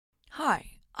Hi,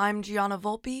 I'm Gianna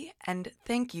Volpe, and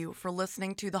thank you for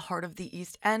listening to The Heart of the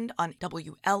East End on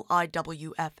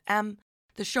WLIW-FM,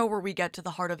 the show where we get to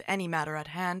the heart of any matter at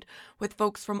hand with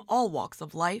folks from all walks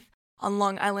of life on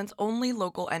Long Island's only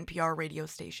local NPR radio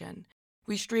station.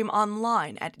 We stream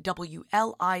online at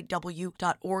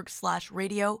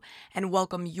WLIW.org/radio and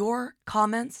welcome your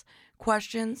comments,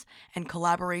 questions, and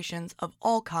collaborations of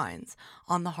all kinds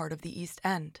on The Heart of the East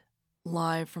End.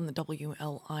 Live from the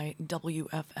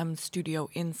WLIW-FM studio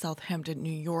in Southampton,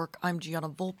 New York, I'm Gianna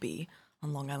Volpe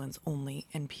on Long Island's only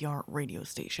NPR radio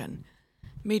station.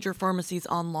 Major pharmacies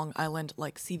on Long Island,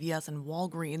 like CVS and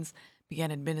Walgreens,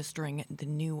 began administering the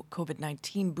new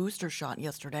COVID-19 booster shot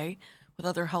yesterday, with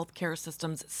other healthcare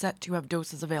systems set to have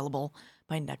doses available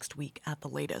by next week at the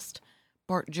latest.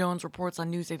 Bart Jones reports on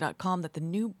Newsday.com that the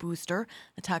new booster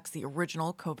attacks the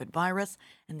original COVID virus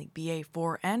and the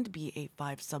BA4 and BA5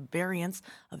 subvariants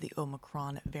of the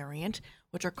Omicron variant,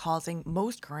 which are causing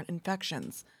most current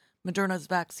infections. Moderna's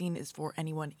vaccine is for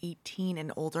anyone 18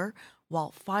 and older,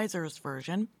 while Pfizer's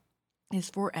version is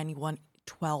for anyone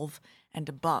 12 and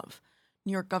above.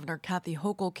 New York Governor Kathy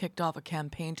Hochul kicked off a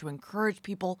campaign to encourage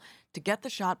people to get the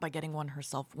shot by getting one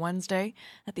herself Wednesday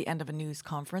at the end of a news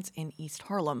conference in East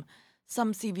Harlem.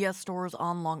 Some CVS stores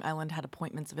on Long Island had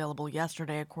appointments available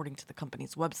yesterday, according to the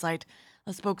company's website.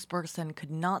 A spokesperson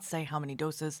could not say how many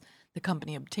doses the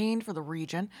company obtained for the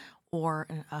region or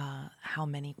how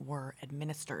many were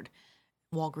administered.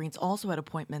 Walgreens also had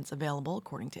appointments available,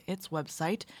 according to its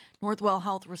website. Northwell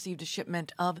Health received a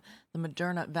shipment of the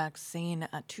Moderna vaccine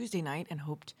Tuesday night and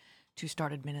hoped to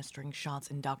start administering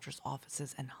shots in doctors'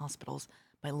 offices and hospitals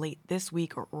by late this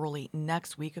week or early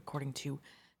next week, according to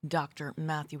Dr.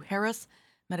 Matthew Harris,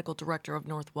 medical director of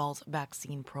Northwell's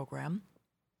vaccine program.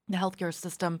 The healthcare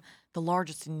system, the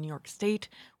largest in New York State,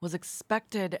 was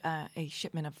expected a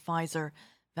shipment of Pfizer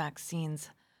vaccines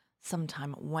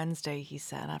sometime Wednesday, he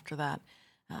said. After that,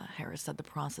 Harris said the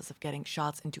process of getting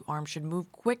shots into arms should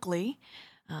move quickly.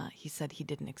 He said he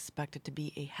didn't expect it to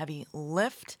be a heavy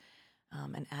lift,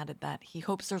 and added that he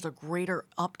hopes there's a greater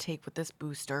uptake with this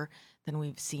booster than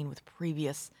we've seen with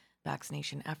previous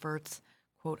vaccination efforts.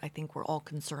 Quote, I think we're all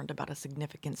concerned about a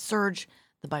significant surge.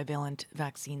 The bivalent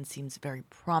vaccine seems very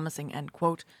promising, end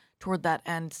quote. Toward that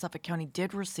end, Suffolk County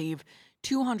did receive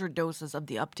 200 doses of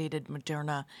the updated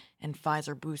Moderna and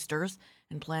Pfizer boosters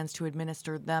and plans to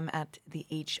administer them at the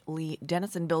H. Lee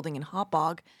Dennison building in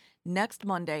Hauppauge next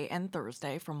Monday and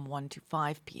Thursday from 1 to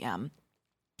 5 p.m.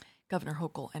 Governor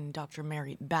Hochul and Dr.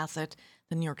 Mary Bassett,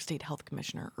 the New York State Health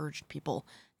Commissioner, urged people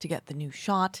to get the new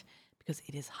shot because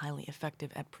it is highly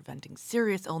effective at preventing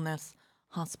serious illness,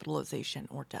 hospitalization,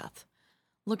 or death.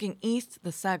 Looking east,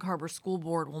 the Sag Harbor School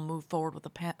Board will move forward with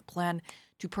a plan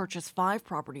to purchase 5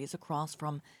 properties across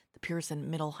from the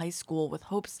Pearson Middle High School with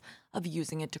hopes of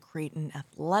using it to create an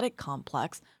athletic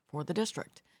complex for the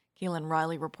district. Kaylin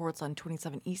Riley reports on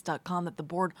 27east.com that the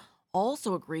board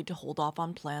also agreed to hold off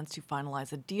on plans to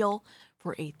finalize a deal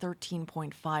for a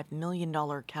 $13.5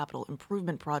 million capital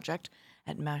improvement project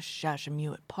at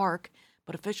Mashashamuet Park,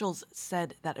 but officials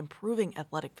said that improving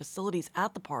athletic facilities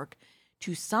at the park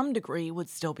to some degree would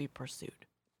still be pursued.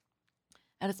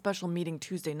 At a special meeting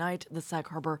Tuesday night, the Sag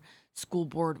Harbor School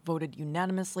Board voted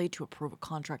unanimously to approve a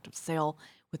contract of sale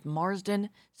with Marsden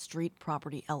Street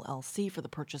Property LLC for the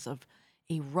purchase of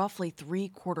a roughly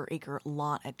 3/4-acre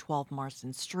lot at 12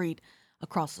 Marsden Street,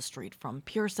 across the street from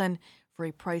Pearson, for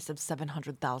a price of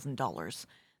 $700,000.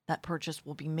 That purchase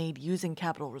will be made using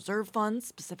capital reserve funds,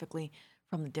 specifically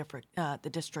from the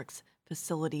district's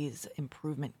Facilities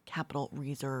Improvement Capital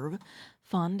Reserve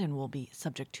Fund, and will be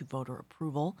subject to voter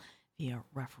approval via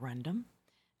referendum.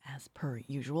 As per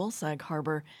usual, Sag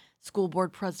Harbor School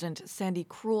Board President Sandy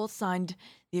Krull signed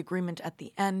the agreement at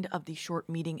the end of the short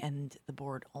meeting, and the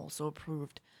board also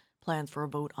approved plans for a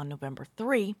vote on November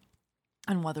 3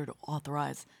 on whether to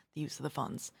authorize the use of the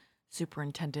funds.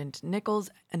 Superintendent Nichols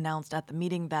announced at the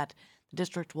meeting that the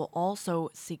district will also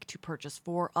seek to purchase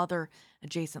 4 other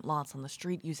adjacent lots on the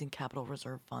street using capital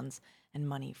reserve funds and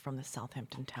money from the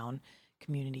Southampton Town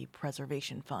Community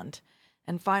Preservation Fund.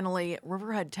 And finally,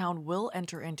 Riverhead Town will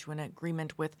enter into an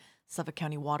agreement with Suffolk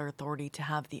County Water Authority to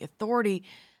have the authority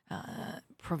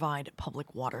provide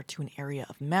public water to an area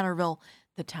of Manorville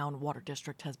the town water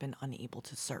district has been unable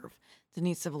to serve.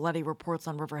 Denise Civiletti reports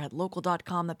on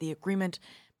RiverheadLocal.com that the agreement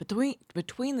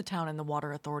between the town and the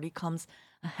Water Authority comes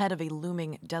ahead of a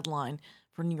looming deadline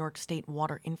for New York State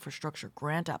water infrastructure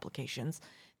grant applications.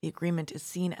 The agreement is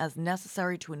seen as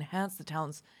necessary to enhance the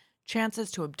town's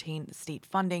chances to obtain state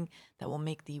funding that will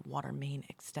make the water main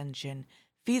extension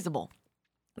feasible.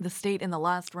 The state in the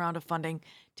last round of funding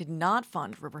did not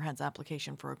fund Riverhead's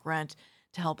application for a grant,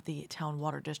 to help the town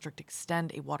water district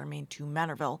extend a water main to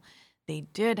Manorville. They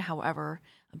did, however,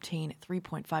 obtain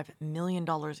 $3.5 million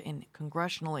in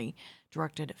congressionally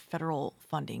directed federal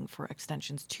funding for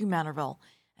extensions to Manorville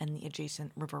and the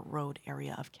adjacent River Road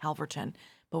area of Calverton.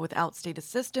 But without state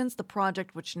assistance, the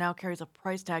project, which now carries a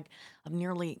price tag of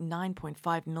nearly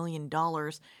 $9.5 million,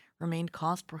 remained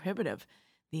cost prohibitive.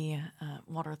 The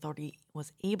Water Authority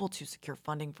was able to secure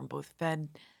funding from both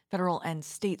federal and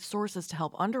state sources to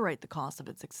help underwrite the cost of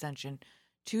its extension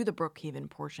to the Brookhaven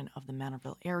portion of the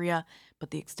Manorville area, but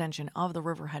the extension of the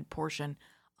Riverhead portion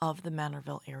of the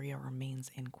Manorville area remains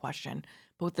in question.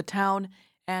 Both the town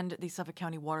and the Suffolk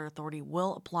County Water Authority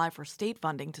will apply for state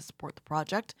funding to support the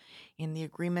project. In the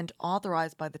agreement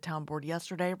authorized by the town board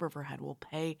yesterday, Riverhead will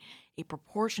pay a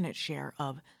proportionate share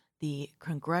of the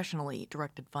congressionally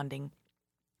directed funding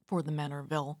for the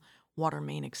Manorville water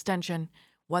main extension.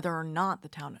 Whether or not the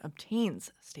town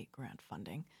obtains state grant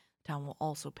funding, the town will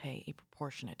also pay a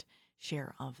proportionate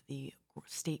share of the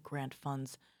state grant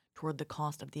funds toward the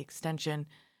cost of the extension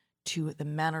to the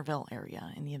Manorville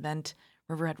area. In the event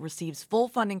Riverhead receives full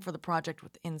funding for the project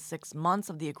within 6 months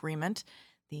of the agreement,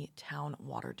 the town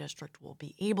water district will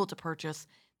be able to purchase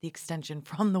the extension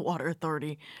from the Water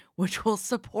Authority, which will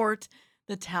support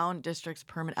the town district's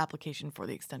permit application for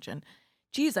the extension.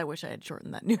 Geez, I wish I had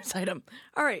shortened that news item.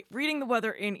 All right, reading the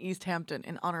weather in East Hampton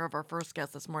in honor of our first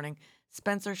guest this morning,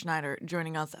 Spencer Schneider,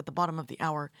 joining us at the bottom of the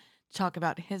hour to talk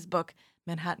about his book,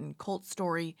 Manhattan Cult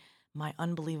Story, My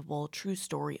Unbelievable True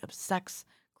Story of Sex,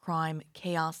 Crime,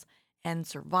 Chaos, and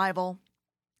Survival.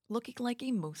 Looking like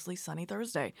a mostly sunny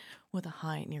Thursday with a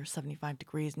high near 75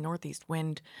 degrees, northeast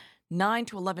wind 9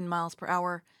 to 11 miles per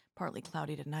hour, partly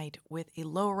cloudy tonight with a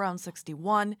low around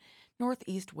 61,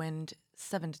 northeast wind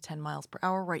 7 to 10 miles per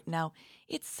hour. Right now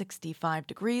it's 65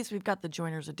 degrees. We've got the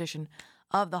Joiners edition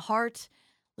of The Heart,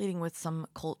 leading with some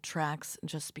cult tracks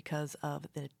just because of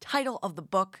the title of the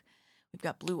book. We've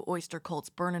got Blue Oyster Cults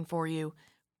burning for you,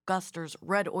 Guster's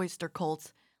Red Oyster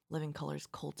Cults, Living Colors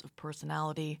Cult of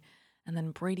Personality, and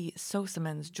then Brady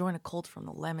Sosamans, Join a Cult from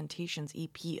the Lamentations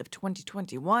EP of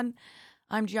 2021.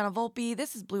 I'm Gianna Volpe.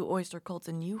 This is Blue Oyster Cults,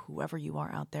 and you, whoever you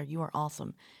are out there, you are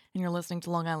awesome. And you're listening to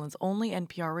Long Island's only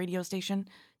NPR radio station,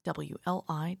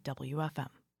 WLIWFM.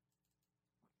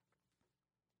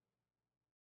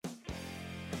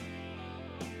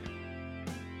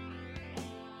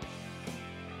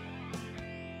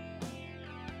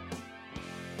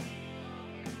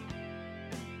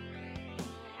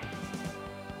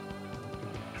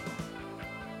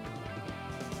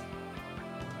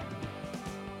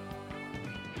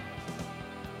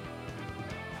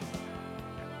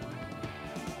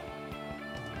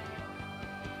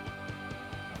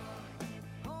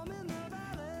 Home in the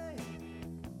valley.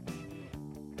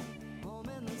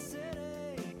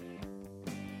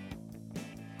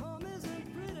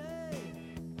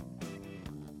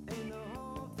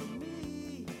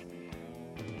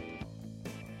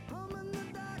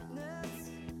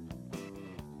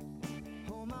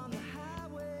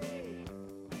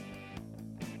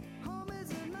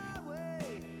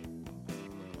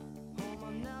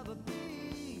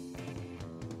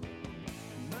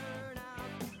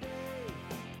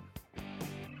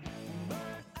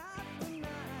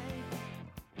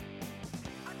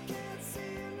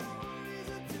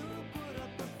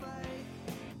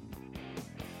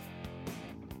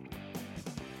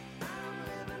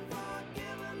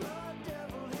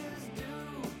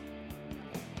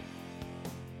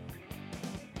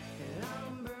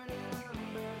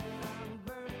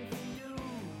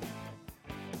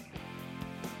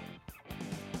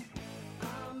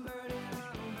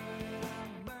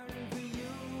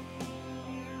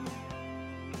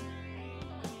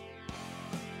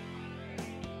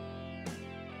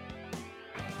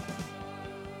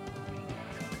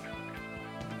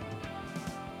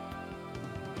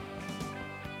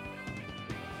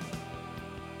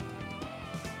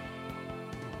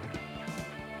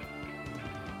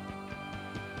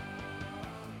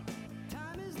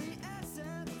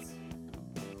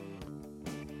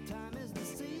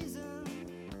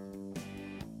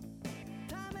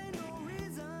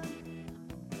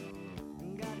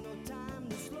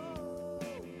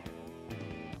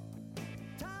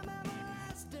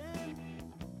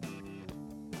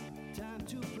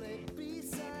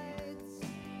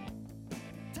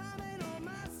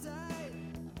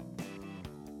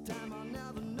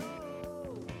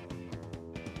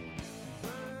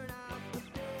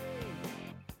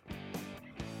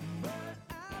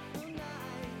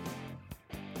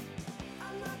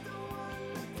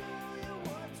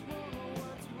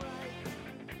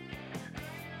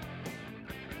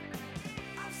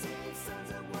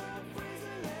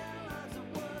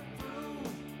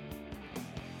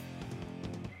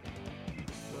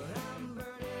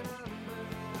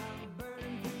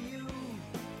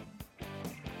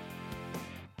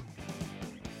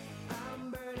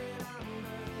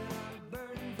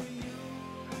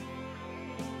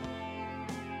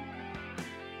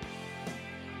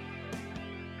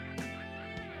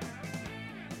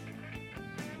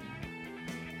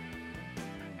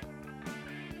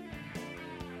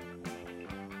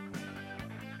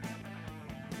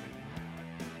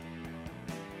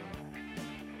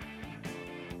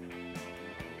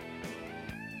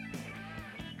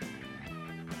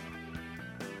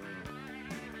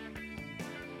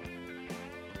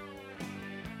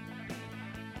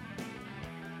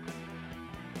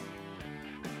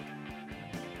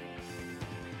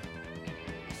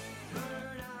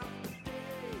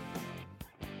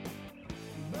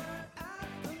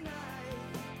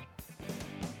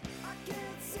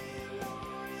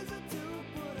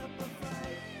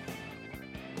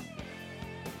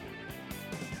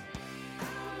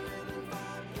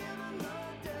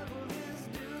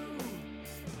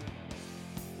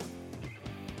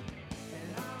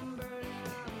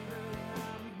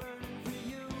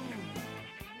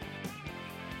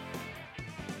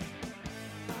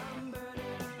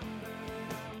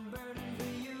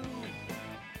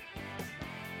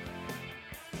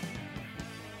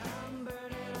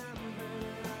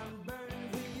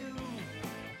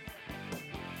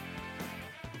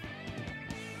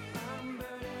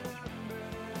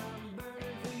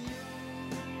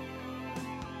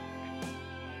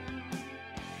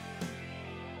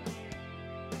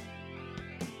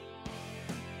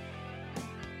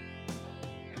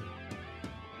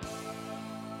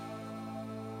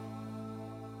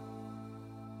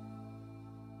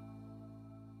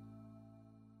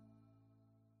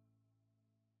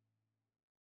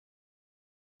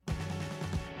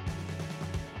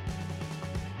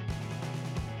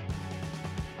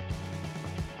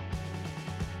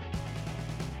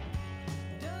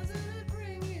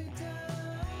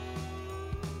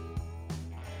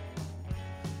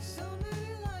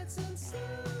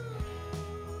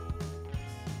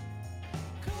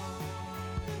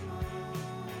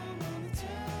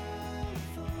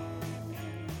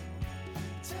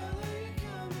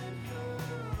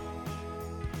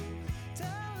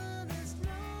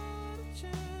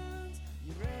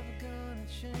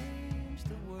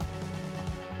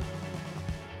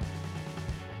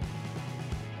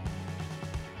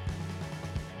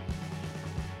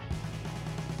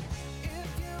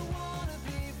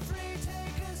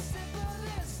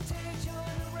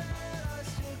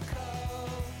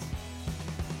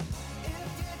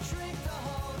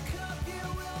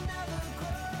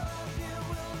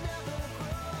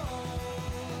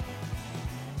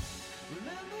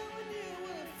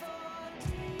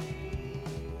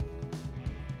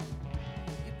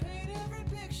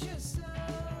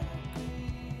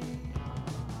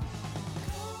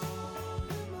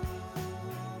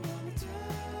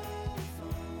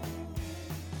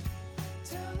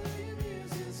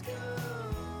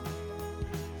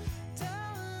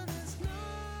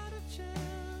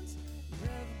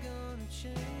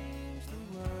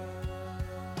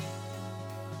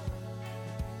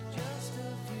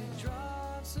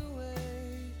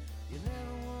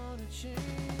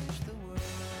 change the world.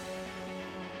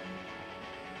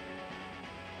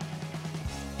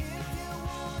 If you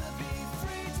wanna be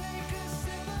free, take a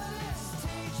sip of this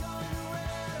tea, join the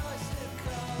Red Oyster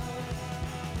Cult.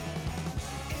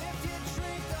 If you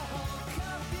drink the whole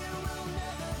cup, you will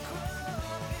never grow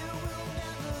up, you will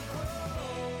never grow.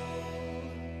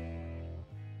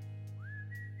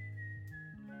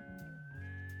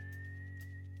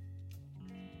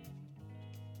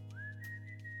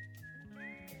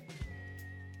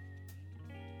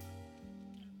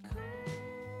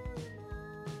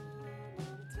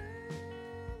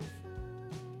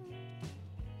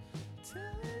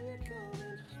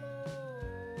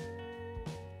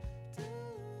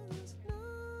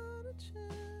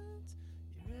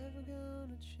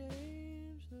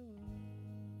 Change the world.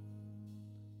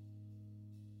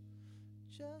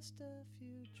 Just a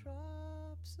few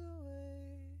drops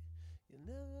away, you'll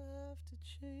never have to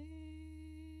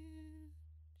change.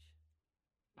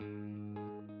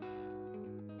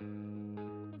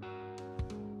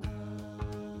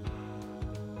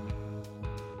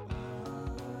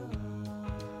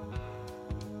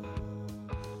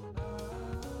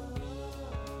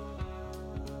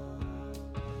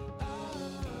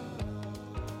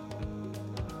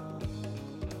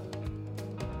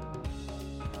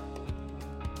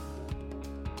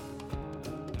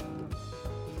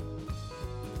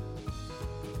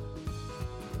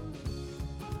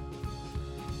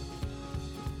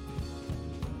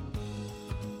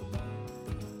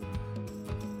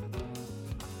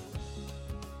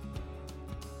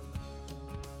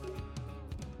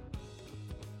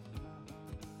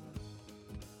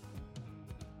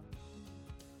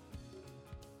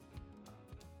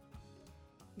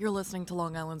 You're listening to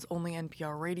Long Island's only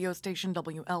NPR radio station,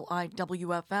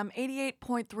 WLIWFM,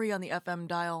 88.3 on the FM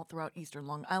dial throughout eastern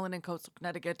Long Island and coastal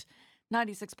Connecticut,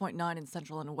 96.9 in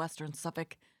central and western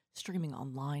Suffolk, streaming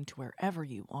online to wherever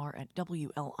you are at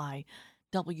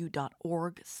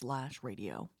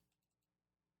WLIW.org/radio.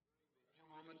 Few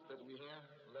moments that we have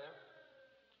left,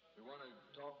 we want to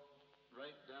talk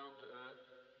right down to earth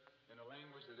in a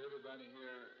language that everybody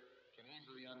here can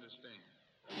easily understand.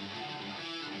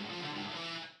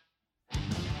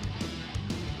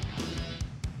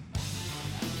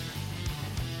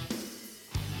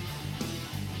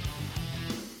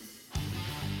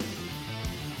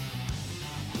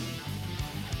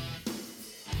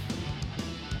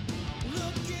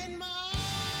 Look in my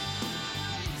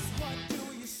eyes, what do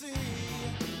you see?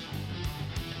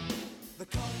 The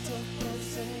cult of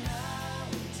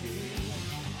personality.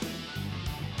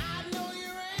 I know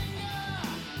your anger,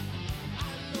 I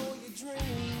know your dream.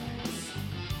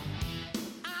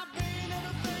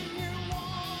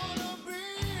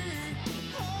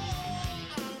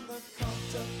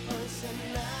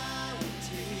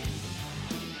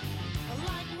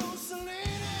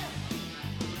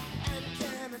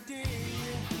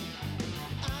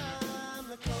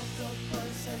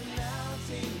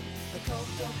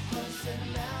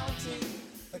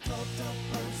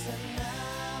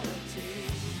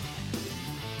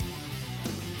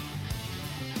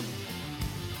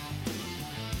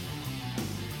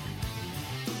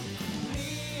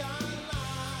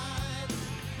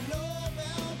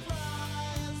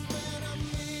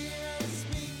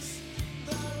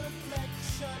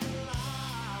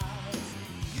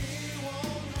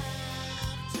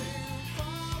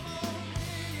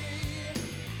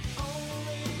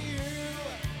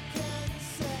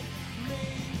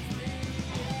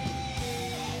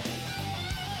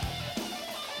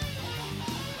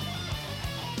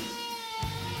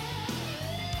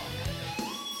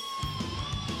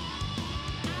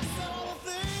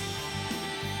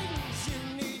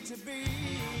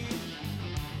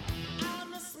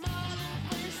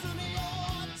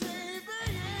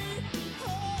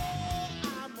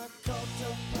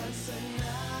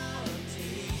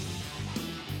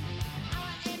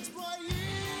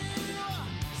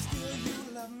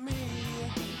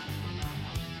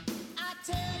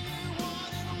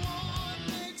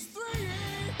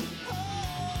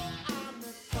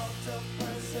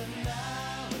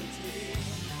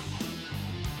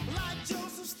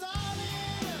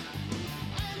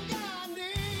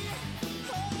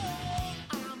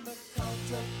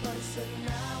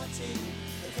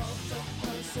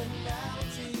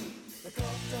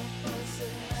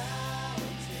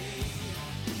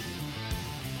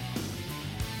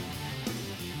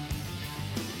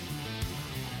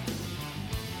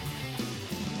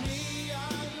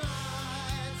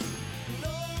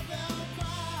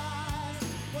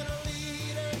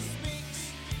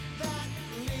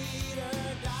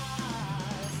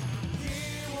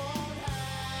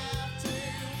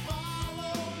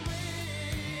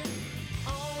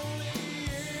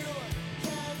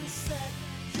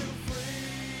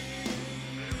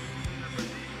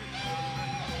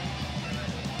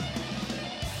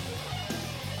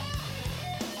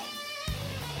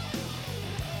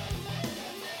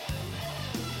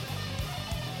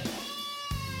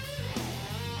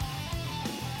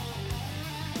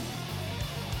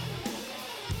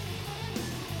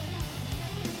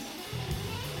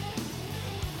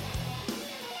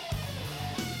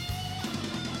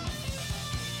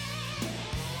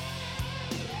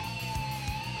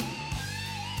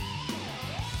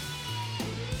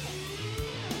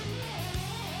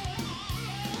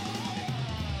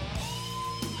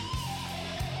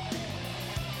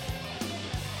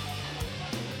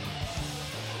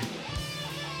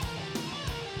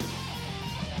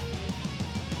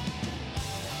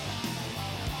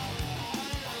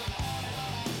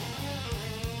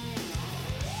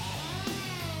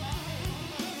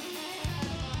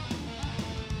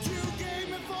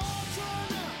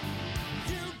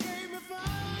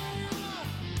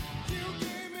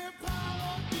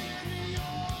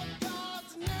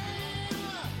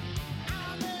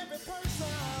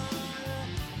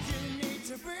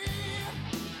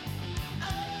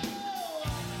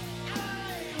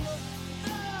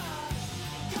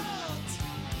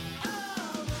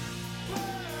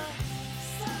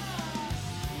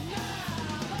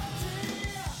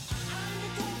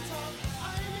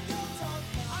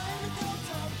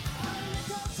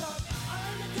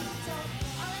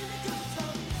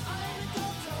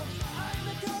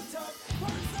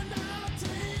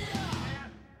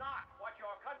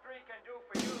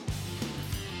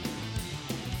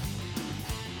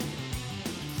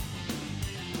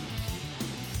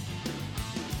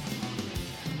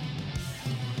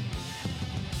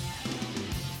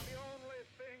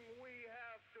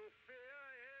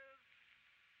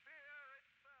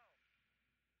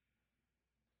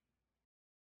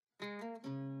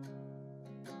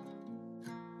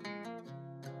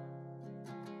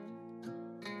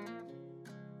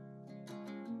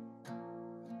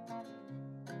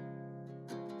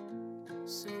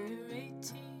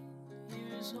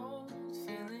 old,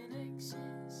 feeling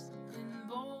anxious and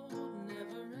bold,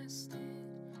 never rested,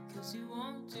 'cause you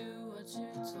won't do what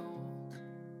you're told.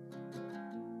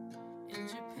 And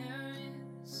your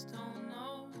parents don't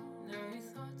know, now your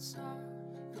thoughts are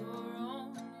your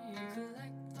own. You're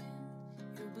collecting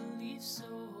your beliefs, so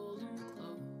hold them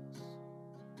close.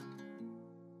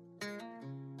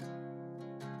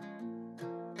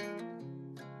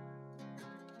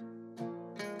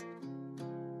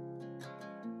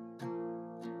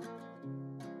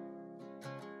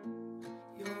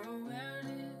 Your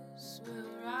awareness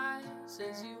will rise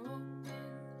as you open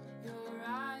your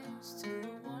eyes to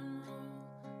the one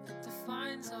rule that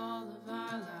defines all of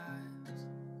our lives.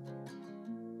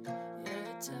 Yeah,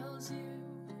 it tells you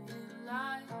in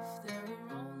life there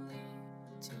are only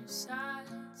two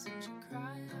sides, and you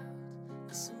cry out,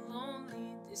 it's so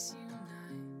lonely,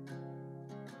 disunite.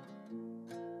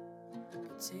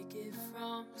 But take it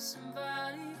from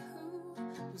somebody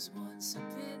who was once a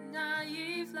bit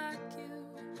naive like you,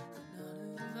 that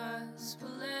none of us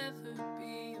will ever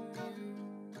be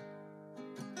immune.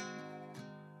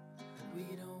 We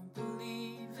don't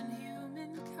believe in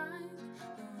humankind, no,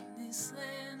 in this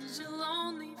land you'll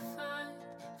only find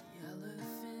the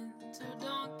elephant or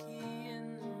donkey in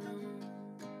the room.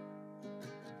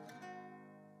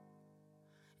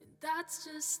 And that's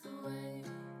just the way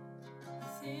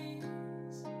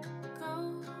things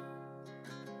go.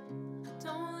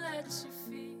 Don't let your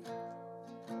feet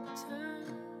turn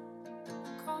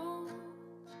cold.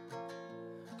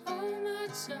 Oh my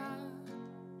child,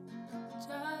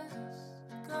 just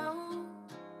go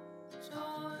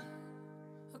join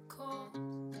a cult.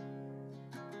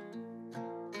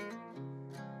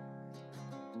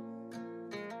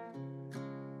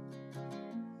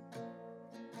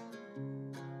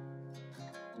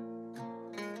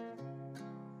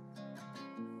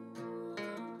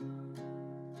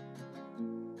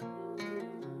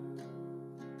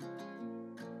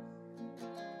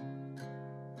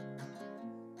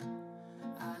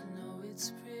 I know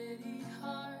it's pretty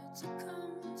hard to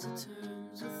come to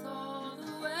terms with all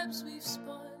the webs we've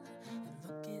spun, and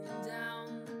looking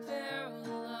down the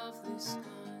barrel of this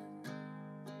gun.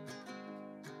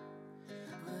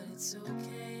 But it's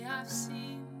okay, I've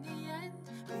seen the end.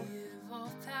 We've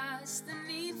all passed the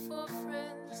need for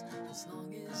friends, as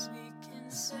long as we can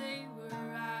say we're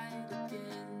right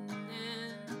again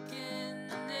and again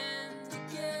and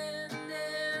again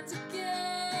and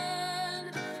again.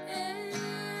 And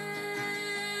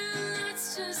that's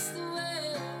just the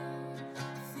way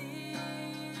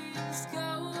things go.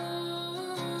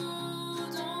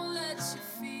 Don't let your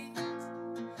feet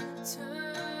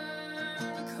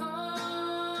turn cold.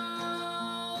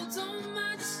 Don't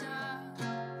my child,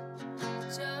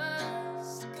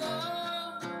 just go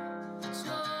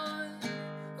join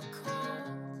a cult.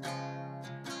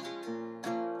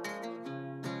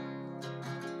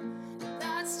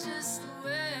 That's just the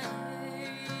way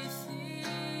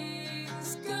things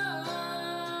go.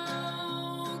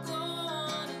 Go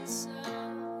on and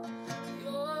sell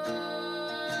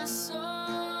your soul.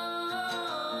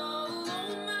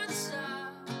 Oh my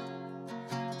child,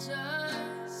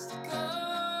 just go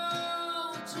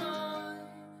join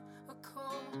a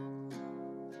cult.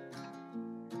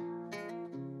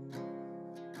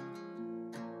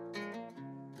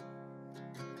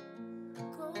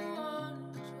 Go on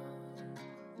and join.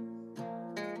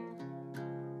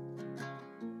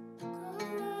 Go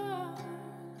on,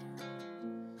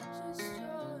 just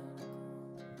join.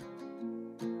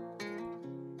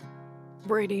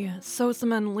 Brady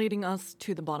Sosaman leading us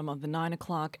to the bottom of the 9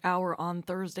 o'clock hour on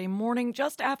Thursday morning,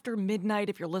 just after midnight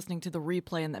if you're listening to the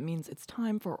replay, and that means it's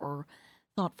time for our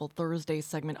Thoughtful Thursday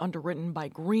segment underwritten by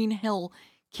Green Hill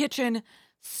Kitchen.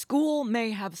 School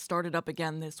may have started up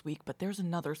again this week, but there's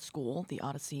another school, the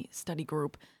Odyssey Study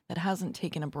Group, that hasn't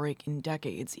taken a break in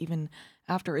decades, even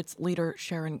after its leader,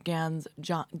 Sharon Gans,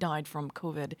 died from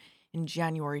COVID in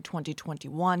January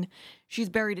 2021. She's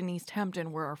buried in East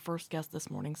Hampton, where our first guest this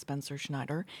morning, Spencer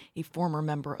Schneider, a former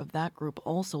member of that group,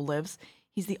 also lives.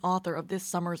 He's the author of this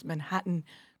summer's Manhattan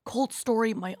Cult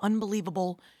Story, My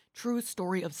Unbelievable True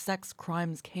Story of Sex,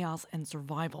 Crimes, Chaos, and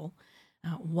Survival.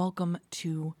 Welcome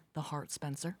to the Heart,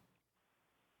 Spencer.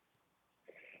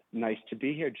 Nice to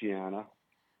be here, Gianna.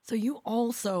 So you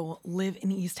also live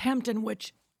in East Hampton,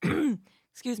 which,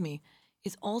 excuse me,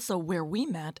 is also where we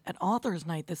met at Authors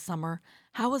Night this summer.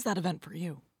 How was that event for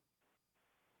you?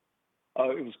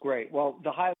 Oh, it was great. Well,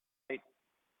 the highlight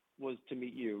was to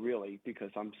meet you, really,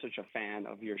 because I'm such a fan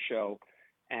of your show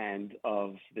and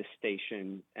of this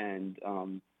station. And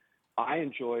I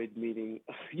enjoyed meeting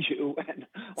you and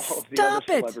all of the other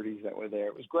celebrities that were there.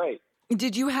 It was great.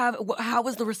 Did you have, how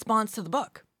was the response to the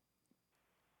book?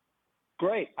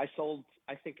 Great. I sold,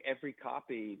 I think, every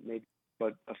copy, maybe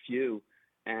but a few,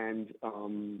 and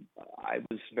I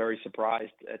was very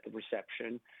surprised at the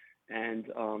reception,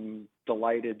 and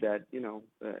delighted that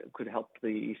could help the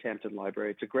East Hampton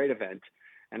Library. It's a great event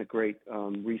and a great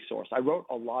resource. I wrote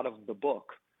a lot of the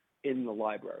book in the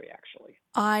library, actually.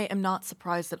 I am not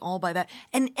surprised at all by that.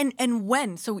 And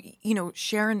when? So,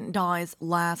 Sharon dies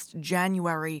last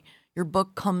January. Your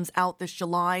book comes out this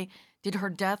July. Did her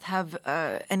death have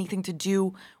anything to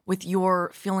do with your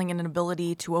feeling an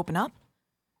inability to open up?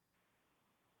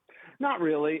 Not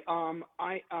really.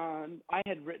 I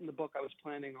had written the book. I was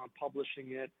planning on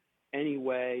publishing it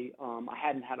anyway. I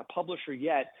hadn't had a publisher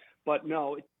yet, but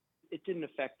no, it didn't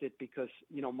affect it because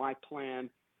my plan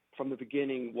from the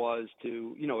beginning was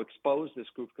to expose this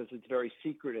group because it's very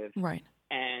secretive, Right.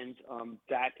 and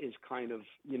that is kind of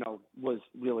was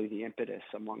really the impetus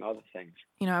among other things.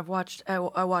 I watch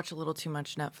a little too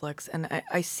much Netflix, and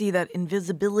I see that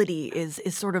invisibility is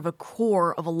sort of a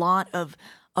core of a lot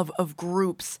of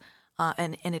groups.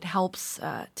 And it helps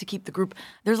to keep the group.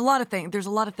 There's a lot of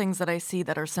things that I see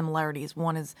that are similarities.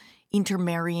 One is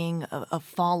intermarrying of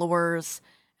followers,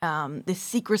 the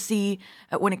secrecy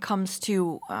when it comes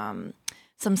to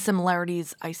some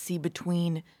similarities I see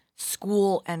between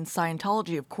school and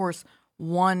Scientology. Of course,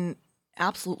 one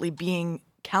absolutely being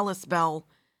Kalispell,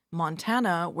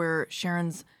 Montana, where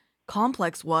Sharon's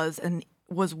complex was, and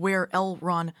was where L.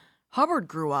 Ron Hubbard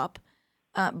grew up.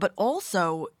 But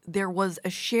also there was a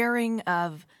sharing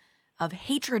of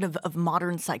hatred of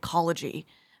modern psychology.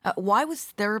 Why was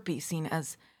therapy seen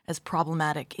as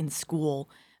problematic in school?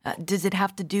 Does it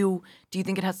have to do? Do you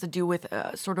think it has to do with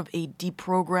sort of a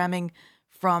deprogramming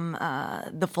from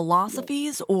the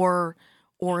philosophies, or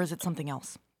is it something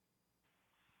else?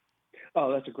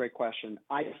 Oh, that's a great question.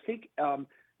 I think the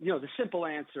simple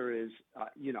answer is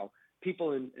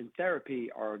people in therapy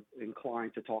are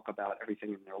inclined to talk about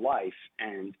everything in their life.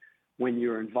 And when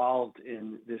you're involved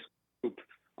in this group,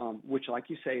 which, like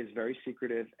you say, is very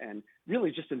secretive and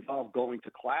really just involved going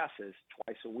to classes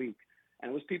twice a week. And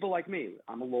it was people like me.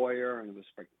 I'm a lawyer, and it was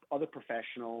like other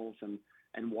professionals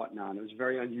and whatnot. It was a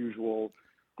very unusual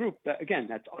group that, again,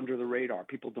 that's under the radar.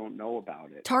 People don't know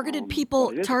about it. Targeted but people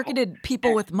it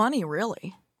is with money,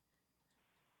 really.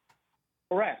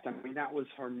 Correct. I mean, that was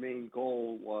her main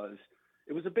goal.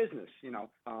 It was a business.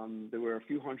 There were a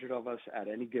few hundred of us at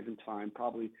any given time.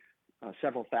 Probably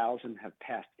several thousand have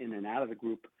passed in and out of the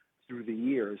group through the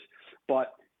years.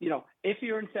 But if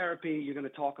you're in therapy, you're going to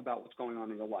talk about what's going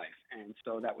on in your life, and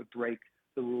so that would break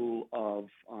the rule of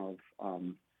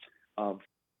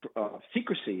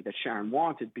secrecy that Sharon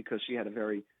wanted, because she had a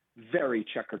very, very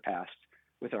checkered past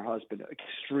with her husband,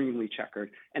 extremely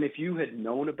checkered. And if you had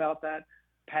known about that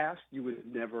past, you would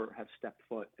never have stepped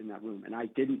foot in that room. And I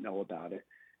didn't know about it.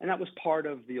 And that was part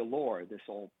of the allure, this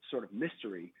whole sort of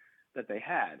mystery that they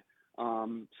had.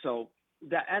 So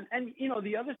that, and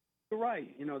the other, you're right.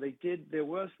 There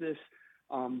was this,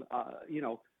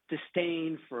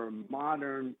 disdain for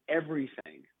modern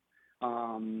everything.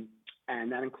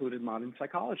 And that included modern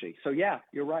psychology. So yeah,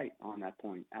 you're right on that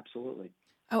point. Absolutely.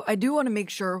 Oh, I do want to make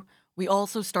sure we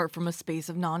also start from a space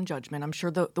of non-judgment. I'm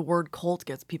sure the word cult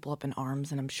gets people up in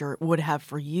arms, and I'm sure it would have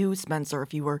for you, Spencer,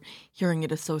 if you were hearing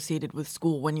it associated with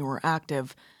school when you were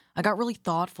active. I got really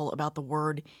thoughtful about the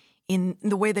word in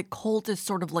the way that cult is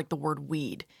sort of like the word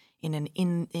weed, in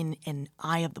an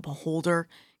eye of the beholder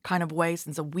kind of way,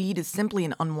 since a weed is simply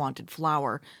an unwanted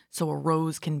flower, so a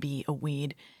rose can be a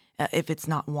weed if it's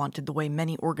not wanted, the way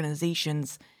many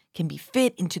organizations can be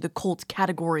fit into the cult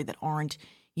category that aren't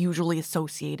usually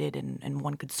associated, and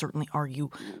one could certainly argue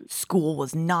school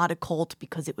was not a cult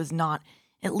because it was not,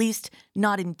 at least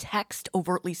not in text,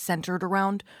 overtly centered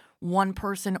around one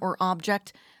person or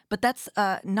object. But that's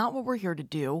not what we're here to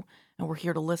do, and we're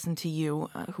here to listen to you,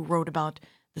 who wrote about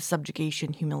the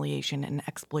subjugation, humiliation, and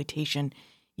exploitation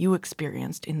you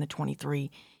experienced in the 23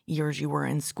 years you were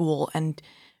in school. And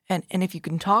if you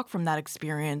can talk from that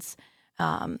experience,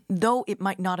 though it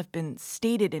might not have been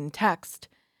stated in text,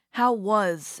 how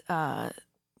was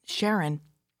Sharon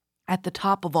at the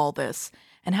top of all this,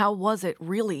 and how was it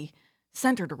really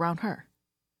centered around her?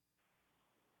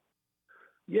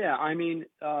 Yeah, I mean,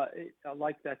 I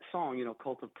like that song,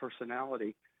 Cult of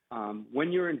Personality.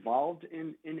 When you're involved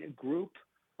in a group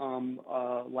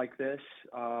like this,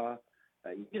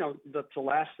 that's the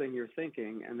last thing you're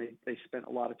thinking. And they spent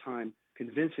a lot of time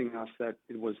convincing us that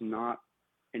it was not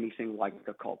anything like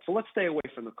a cult. So let's stay away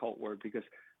from the cult word, because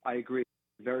I agree,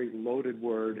 it's a very loaded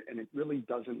word, and it really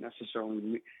doesn't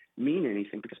necessarily mean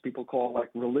anything, because people call like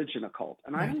religion a cult.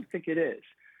 And I don't think it is.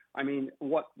 I mean,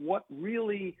 what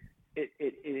really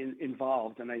it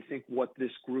involved, and I think what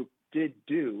this group did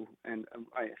do, and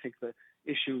I think the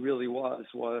issue really was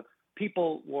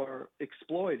people were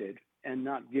exploited and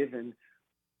not given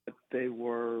what they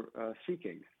were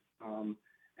seeking.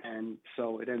 And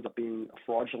so it ends up being a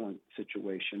fraudulent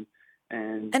situation.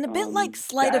 And a bit like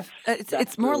sleight of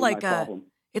it's more really like my a problem.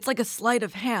 it's like a sleight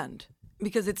of hand,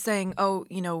 because it's saying, oh,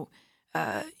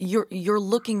 you're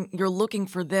looking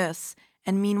for this,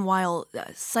 and meanwhile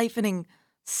siphoning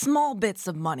small bits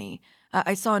of money.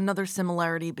 I saw another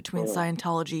similarity between Sure.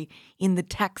 Scientology in the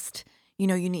text. You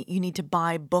need to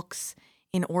buy books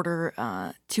in order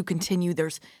to continue.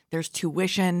 There's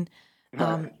tuition.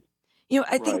 Right.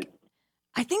 I think Right.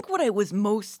 I think what I was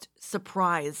most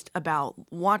surprised about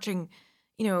watching,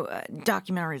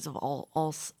 documentaries of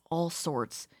all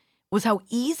sorts, was how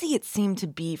easy it seemed to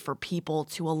be for people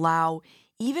to allow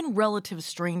even relative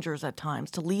strangers at times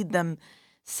to lead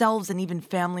themselves and even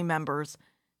family members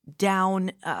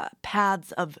down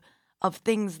paths of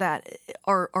things that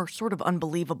are sort of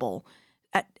unbelievable.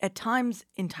 At times,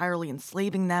 entirely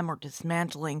enslaving them or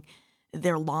dismantling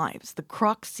their lives. The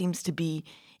crux seems to be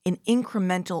an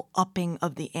incremental upping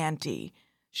of the ante,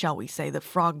 shall we say, the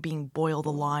frog being boiled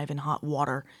alive in hot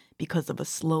water because of a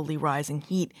slowly rising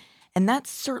heat. And that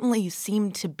certainly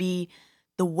seemed to be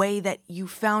the way that you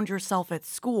found yourself at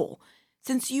school.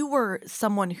 Since you were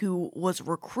someone who was a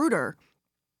recruiter,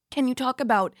 can you talk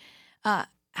about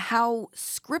how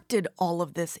scripted all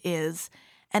of this is,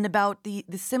 and about the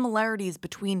similarities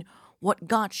between what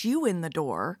got you in the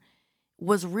door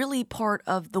was really part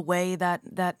of the way that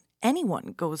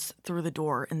anyone goes through the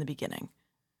door in the beginning?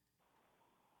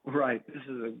 Right. This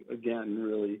is again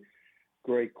really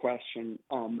great question.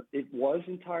 It was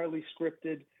entirely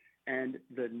scripted, and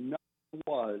the number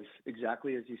was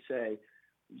exactly as you say.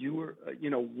 You were,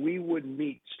 we would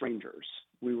meet strangers.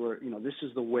 We were, this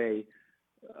is the way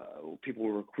people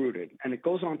were recruited, and it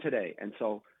goes on today. And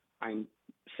so I'm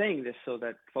saying this so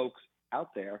that folks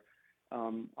out there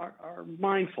are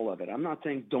mindful of it. I'm not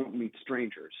saying don't meet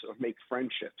strangers or make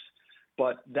friendships,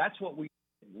 but that's what we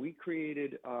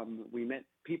created. We met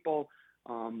people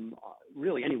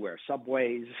really anywhere,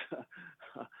 subways,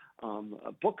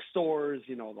 bookstores,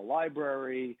 the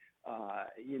library, at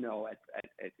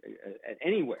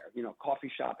anywhere,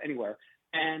 coffee shop, anywhere,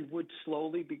 and would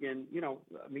slowly begin,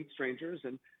 meet strangers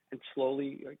and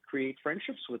slowly create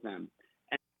friendships with them.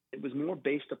 And it was more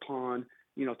based upon,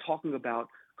 talking about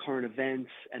current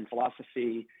events and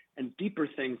philosophy and deeper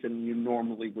things than you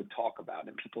normally would talk about,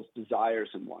 and people's desires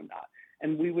and whatnot.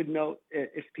 And we would know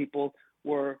if people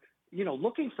were,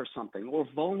 looking for something or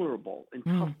vulnerable in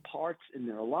tough parts in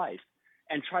their life,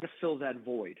 and try to fill that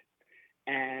void.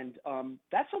 And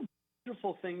that's a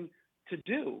wonderful thing to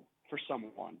do for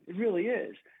someone. It really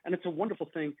is. And it's a wonderful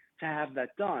thing to have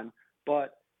that done.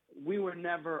 But we were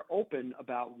never open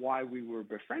about why we were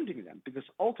befriending them, because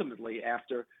ultimately,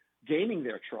 after gaining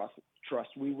their trust,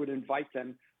 we would invite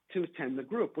them to attend the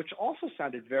group, which also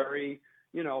sounded very,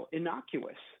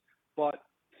 innocuous. But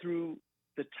through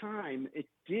the time, it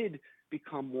did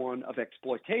become one of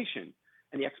exploitation.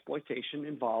 And the exploitation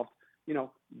involved,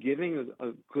 giving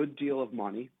a good deal of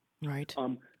money, Right.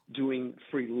 Doing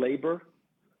free labor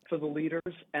for the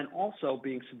leaders, and also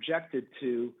being subjected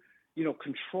to,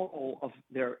 control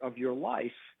of your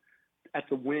life at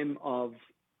the whim of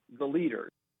the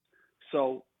leaders.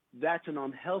 So that's an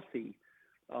unhealthy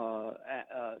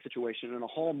situation and a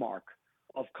hallmark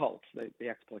of cults, the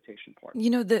exploitation part.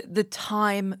 The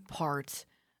time part,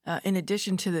 in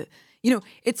addition to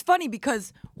it's funny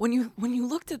because when you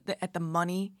looked at the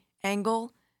money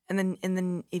angle, and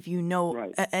then if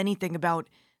Right. anything about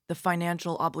the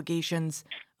financial obligations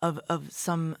of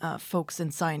some folks in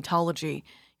Scientology,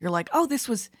 you're like, oh, this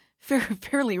was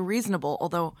fairly reasonable.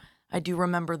 Although I do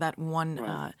remember that one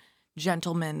Right.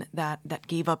 gentleman that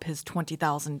gave up his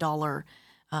 $20,000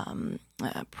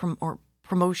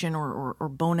 promotion or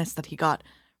bonus that he got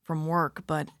from work.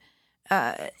 But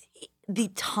the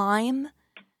time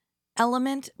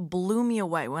element blew me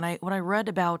away when I read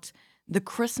about the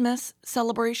Christmas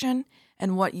celebration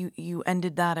and what you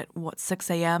ended that at 6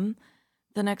 a.m.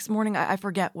 the next morning. I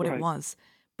forget what it Right. was,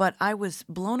 but I was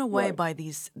blown away Right. by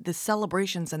the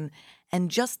celebrations and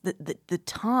just the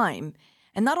time.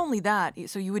 And not only that,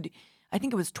 so you would, I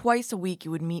think it was twice a week,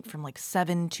 you would meet from like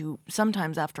 7 to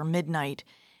sometimes after midnight,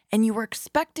 and you were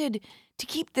expected to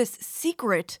keep this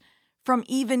secret from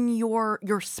even your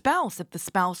spouse if the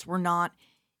spouse were not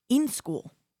in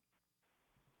school.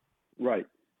 Right.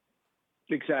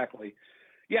 Exactly.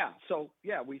 Yeah. So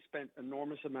we spent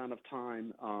enormous amount of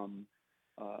time.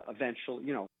 Eventually,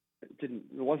 it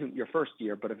wasn't your first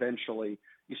year, but eventually,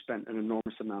 you spent an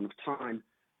enormous amount of time,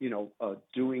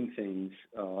 doing things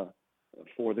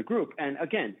for the group. And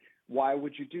again, why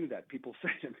would you do that? People say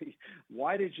to me,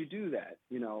 "Why did you do that?"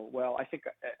 Well, I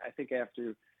think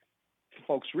after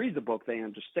folks read the book, they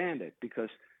understand it, because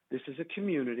this is a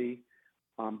community.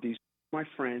 These are my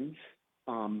friends,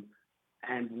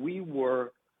 and we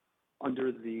were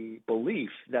under the belief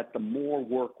that the more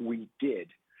work we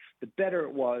did, the better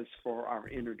it was for our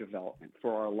inner development,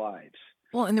 for our lives.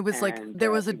 Well, and it was like And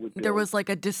there was it would there build- was like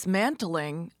a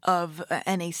dismantling of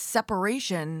and a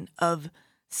separation of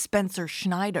Spencer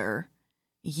Schneider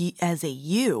as a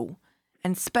you,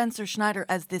 and Spencer Schneider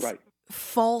as this Right.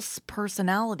 false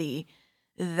personality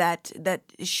that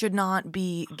should not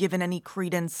be given any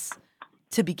credence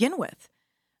to begin with.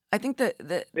 I think that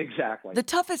Exactly. the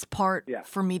toughest part Yeah.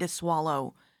 for me to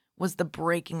swallow was the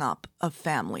breaking up of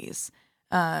families.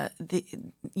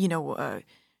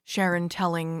 Sharon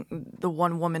telling the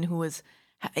one woman who was,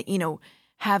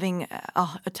 having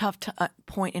a tough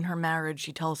point in her marriage,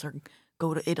 she tells her,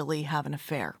 go to Italy, have an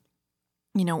affair,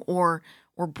 or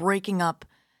breaking up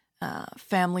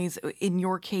families. In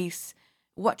your case,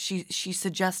 what she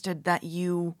suggested that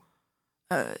you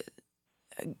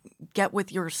get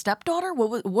with your stepdaughter.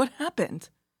 What happened?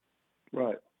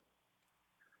 Right.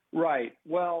 Right.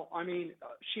 Well, I mean,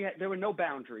 there were no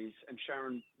boundaries, and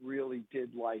Sharon really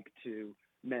did like to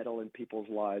meddle in people's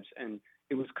lives, and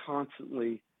it was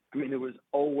constantly. I mean, it was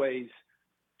always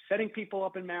setting people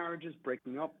up in marriages,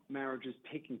 breaking up marriages,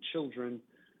 taking children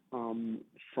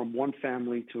from one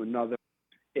family to another,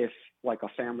 if like a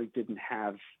family didn't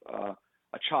have a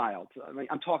child. I mean,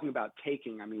 I'm talking about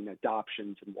taking. I mean,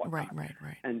 adoptions and whatnot.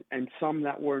 Right. And some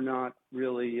that were not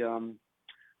really.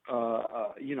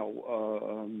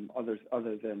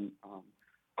 Other than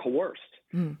coerced.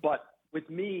 Mm. But with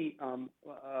me,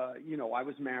 I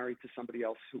was married to somebody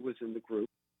else who was in the group,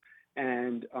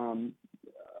 and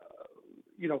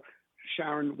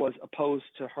Sharon was opposed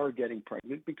to her getting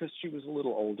pregnant because she was a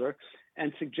little older,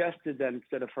 and suggested that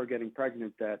instead of her getting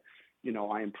pregnant, that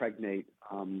I impregnate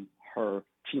her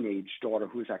teenage daughter,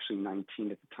 who was actually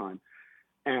 19 at the time.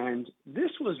 And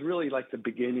this was really like the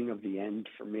beginning of the end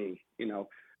for me,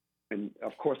 And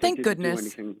of course, Thank I didn't goodness. do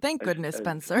anything Thank goodness, as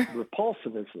Spencer.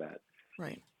 repulsive as that.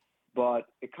 Right. But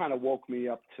it kind of woke me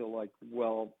up to like,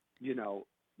 well,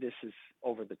 this is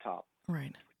over the top.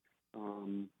 Right.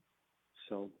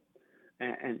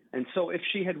 So if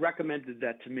she had recommended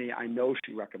that to me, I know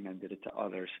she recommended it to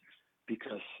others,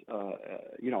 because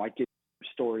I get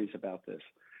stories about this.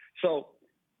 So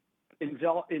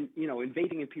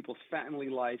invading in people's family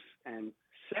life and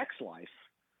sex life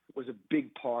was a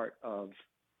big part of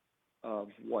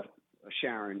what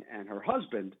Sharon and her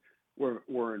husband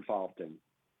were involved in,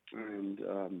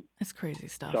 and It's crazy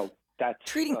stuff. so that's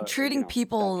treating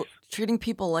people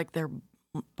like they're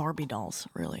Barbie dolls,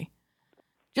 really.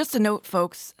 Just a note,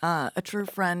 folks. A true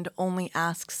friend only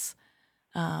asks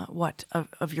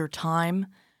of your time,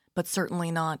 but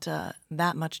certainly not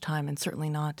that much time, and certainly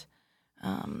not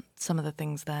some of the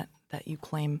things that you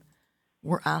claim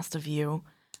were asked of you.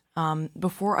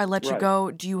 Before I let you Right.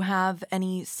 go, do you have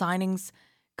any signings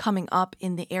coming up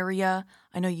in the area?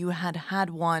 I know you had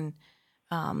one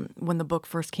when the book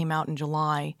first came out in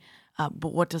July,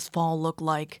 but what does fall look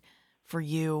like for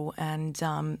you? And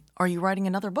are you writing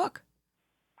another book?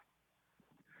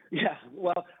 Yeah,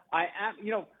 well, I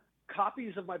am.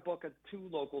 Copies of my book at two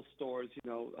local stores.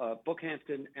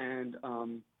 Bookhampton and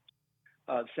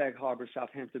Sag Harbor,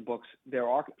 Southampton Books. There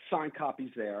are signed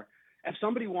copies there. If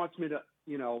somebody wants me to,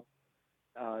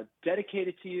 dedicate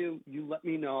it to you, you let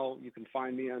me know. You can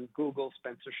find me on Google,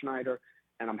 Spencer Schneider,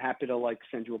 and I'm happy to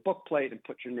send you a book plate and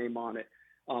put your name on it.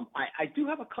 I do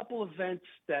have a couple events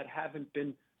that haven't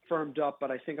been firmed up,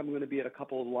 but I think I'm going to be at a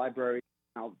couple of libraries.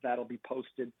 That'll be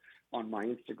posted on my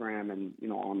Instagram and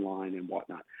online and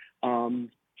whatnot.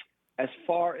 As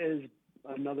far as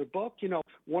another book,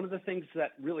 one of the things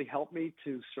that really helped me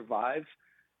to survive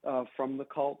from the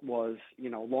cult was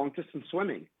long distance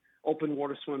swimming, open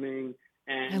water swimming,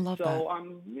 and I love so that.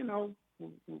 I'm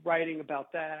writing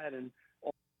about that, and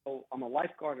also I'm a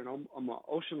lifeguard, and I'm an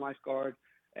ocean lifeguard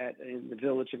in the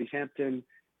village of East Hampton,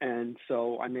 and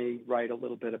so I may write a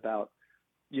little bit about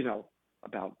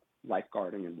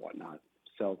lifeguarding and whatnot.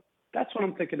 So that's what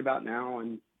I'm thinking about now,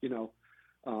 and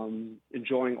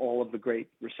enjoying all of the great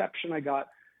reception I got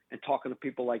and talking to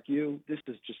people like you. This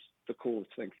is just the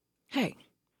coolest thing. Hey,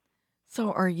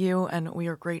 so are you, and we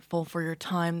are grateful for your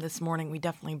time this morning. We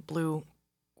definitely blew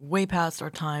way past our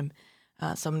time,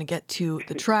 so I'm going to get to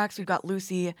the tracks. We've got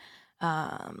Lucy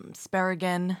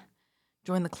Sparagan,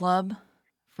 Join the Club,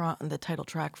 from the title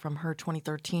track from her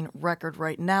 2013 record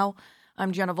right now.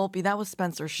 I'm Jenna Volpe. That was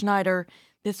Spencer Schneider.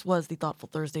 This was the Thoughtful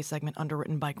Thursday segment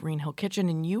underwritten by Green Hill Kitchen.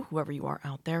 And you, whoever you are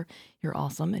out there, you're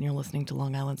awesome. And you're listening to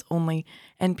Long Island's only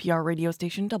NPR radio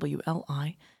station,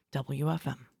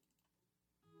 WLIWFM.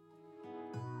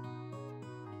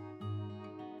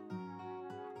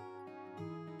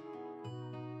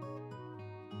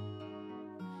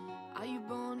 Are you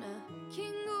born a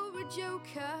king or a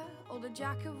joker, or the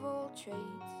jack of all trades?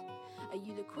 Are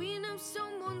you the queen of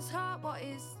someone's heart? What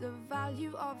is the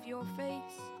value of your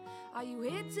face? Are you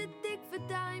here to dig for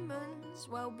diamonds?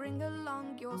 Well, bring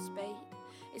along your spade.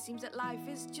 It seems that life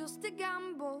is just a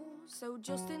gamble, so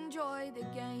just enjoy the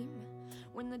game.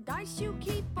 When the dice you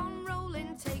keep on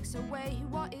rolling takes away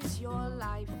what is your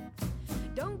life,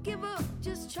 don't give up,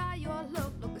 just try your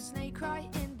luck. Look the snake right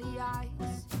in the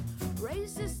eyes.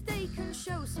 Raise the stake and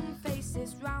show some face.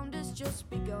 This round has just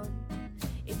begun.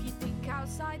 If you think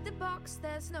outside the box,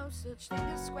 there's no such thing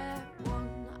as square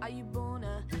one. Are you born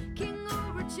a king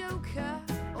or a joker,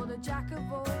 or the jack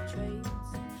of all trades?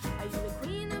 Are you the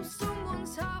queen of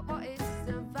someone's heart? What is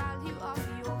the value of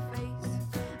your face?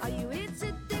 Are you here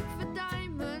to dig for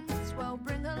diamonds? Well,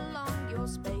 bring along your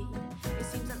spade. It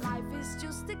seems that life is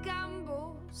just a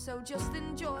gamble, so just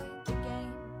enjoy the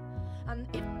game. And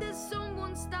if there's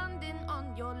someone standing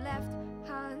on your left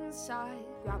hand side,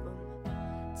 grab them.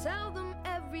 Tell them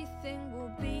everything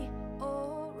will be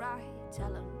alright.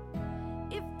 Tell them.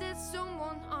 If there's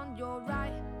someone on your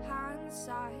right hand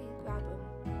side, grab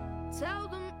them. Tell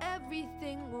them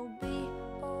everything will be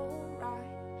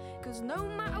alright. Cause no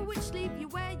matter which sleeve you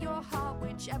wear your heart,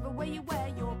 whichever way you wear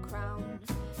your crown,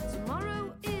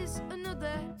 tomorrow is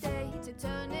another day to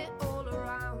turn it all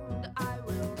around. I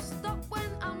will stop when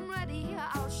I'm ready,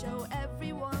 I'll show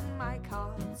everyone my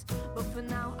cards. But for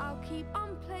now I'll keep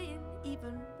on playing,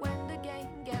 even when the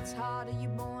game gets hard. Are you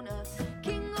born a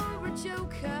king or a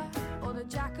joker, or the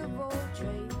jack of all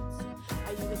trades?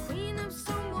 Are you the queen of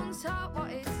someone's heart?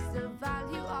 What is the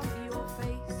value of your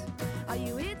face? Are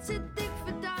you here to dig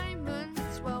for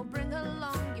diamonds? Well, bring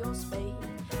along your spade.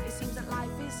 It seems that life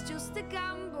is just a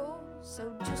gamble,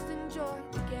 so just enjoy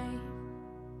the game.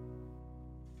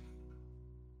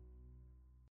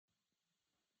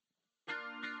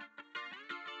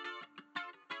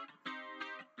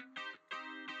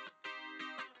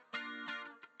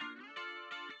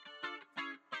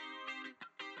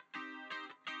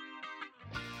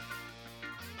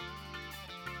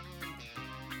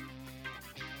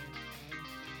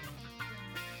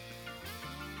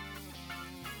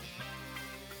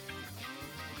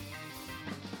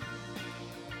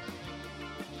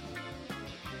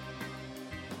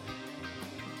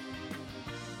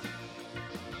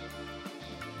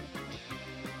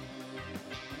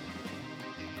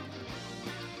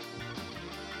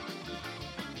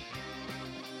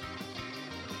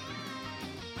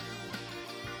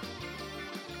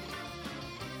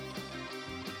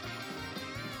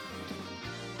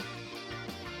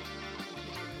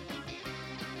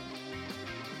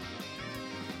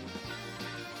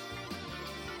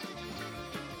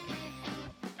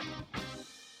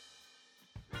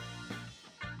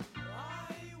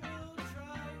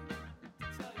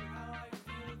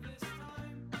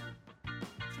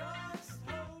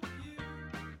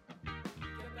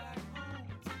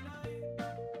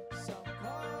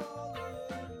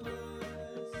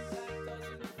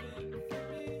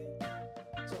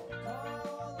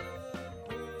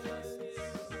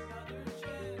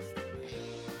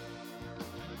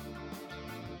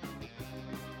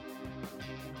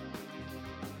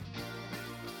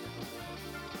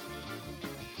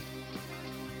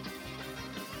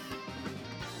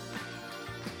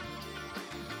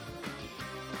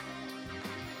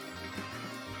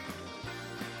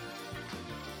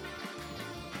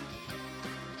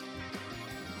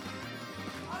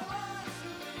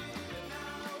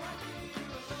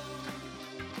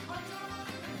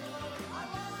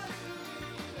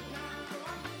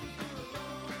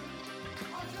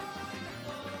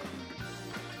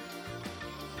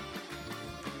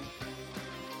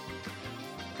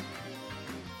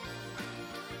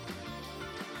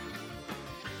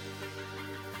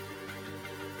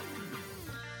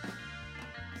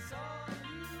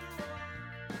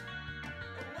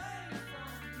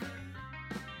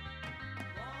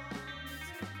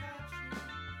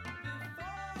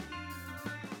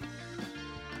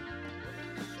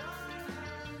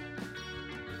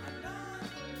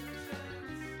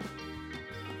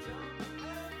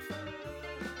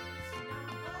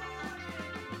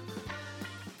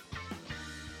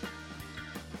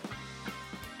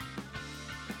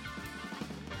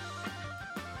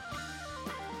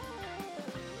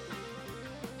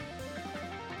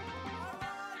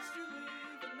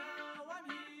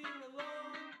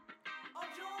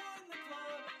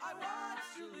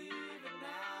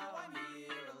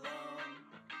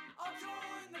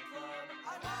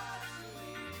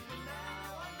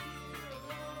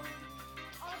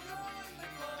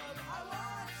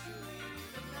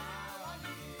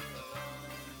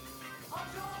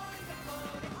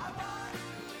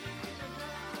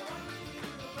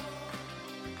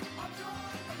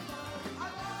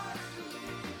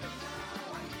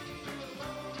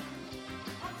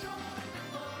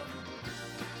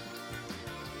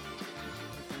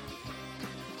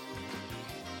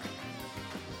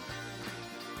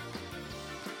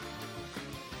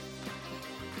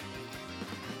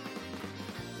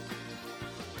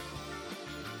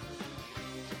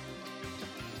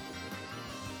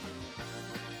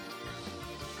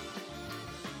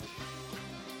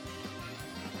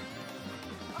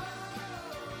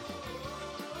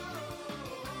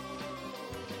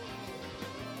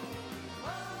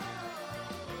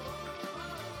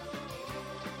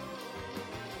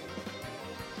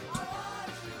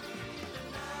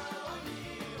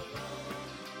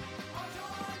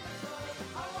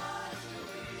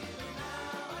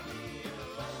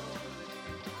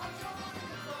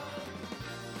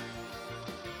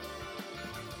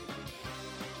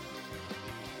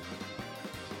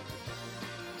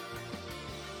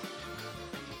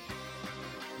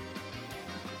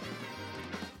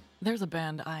 There's a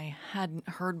band I hadn't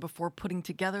heard before putting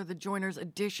together the Joiners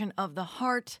edition of The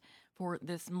Heart for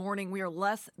this morning. We are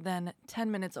less than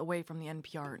 10 minutes away from the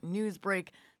NPR news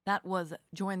break. That was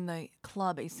Join the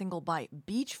Club, a single by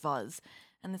Beach Fuzz.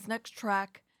 And this next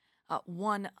track,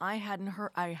 one I haven't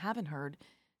heard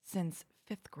since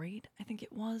 5th grade, I think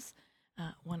it was,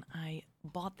 when I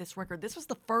bought this record. This was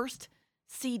the first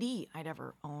CD I'd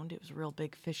ever owned. It was Real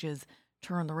Big Fish's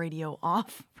Turn the Radio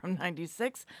Off from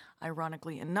 96,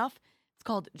 ironically enough. It's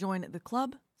called Join the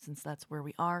Club, since that's where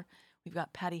we are. We've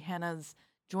got Patty Hanna's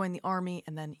Join the Army,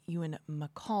 and then Ewan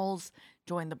McCall's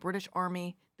Join the British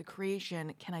Army. The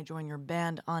Creation, Can I Join Your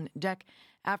Band on deck.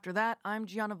 After that, I'm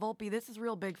Gianna Volpe. This is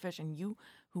Real Big Fish, and you,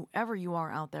 whoever you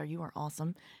are out there, you are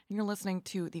awesome. And you're listening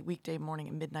to the weekday morning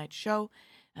and midnight show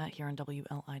here on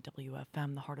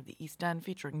WLIWFM, the heart of the East End,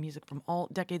 featuring music from all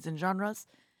decades and genres,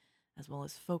 as well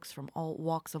as folks from all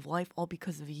walks of life, all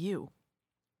because of you,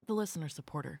 the listener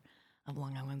supporter of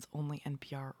Long Island's only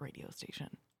NPR radio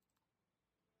station.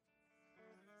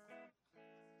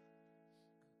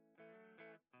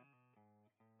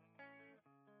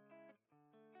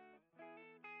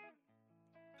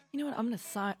 You know what? I'm going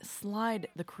to slide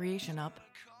The Creation up.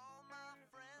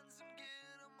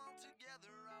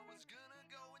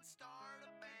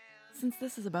 Since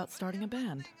this is about starting a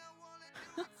band.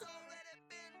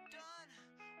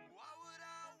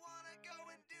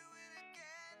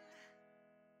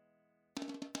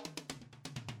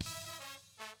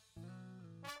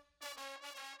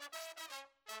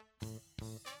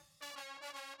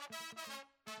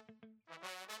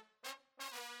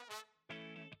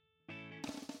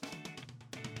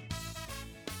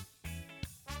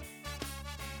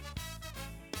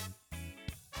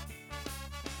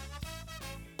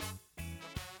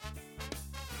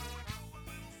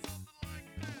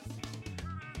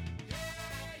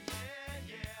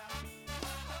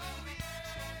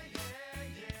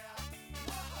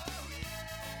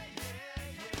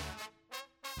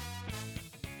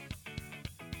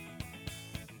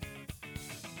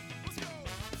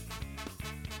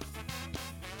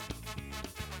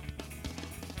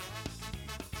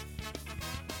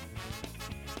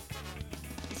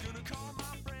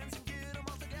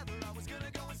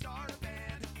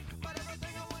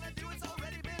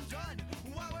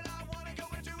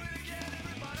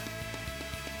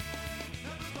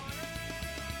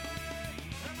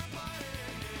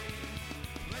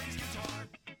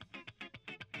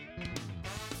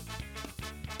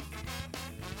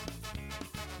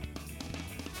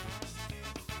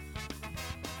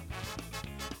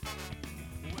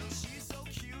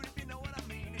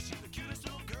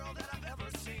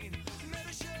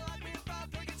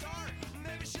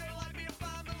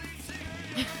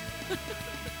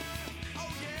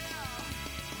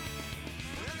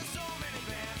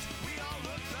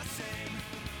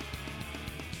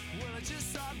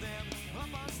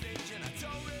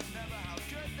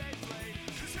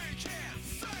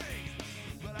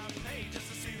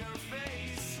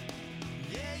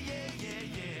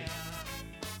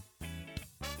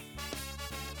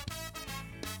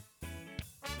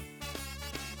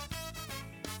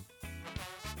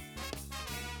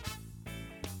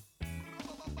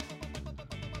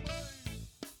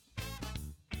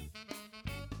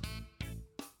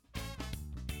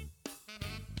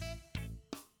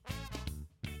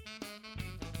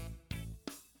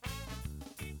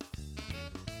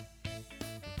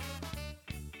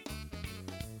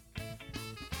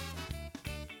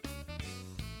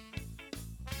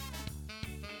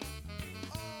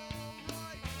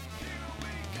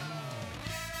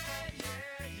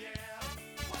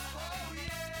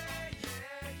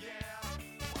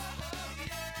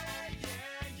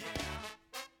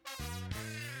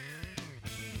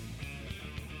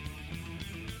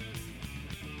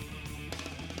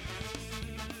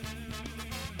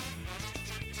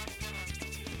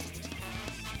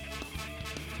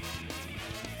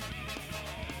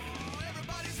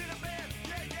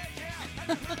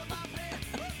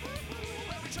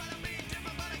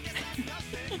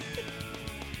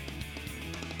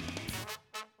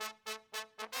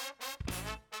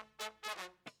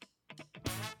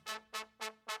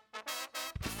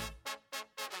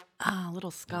 A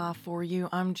little ska for you.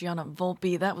 I'm Gianna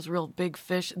Volpe. That was Real Big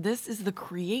Fish. This is The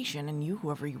Creation, and you,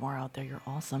 whoever you are out there, you're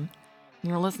awesome.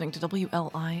 You're listening to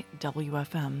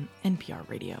WLIWFM NPR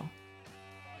Radio.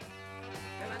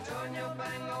 Can I join your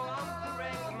band? Go on the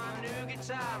ring. My new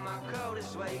guitar, my coat is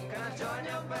sweet. Can I join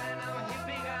your band? I'm a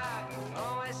hippie guy.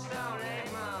 Always stone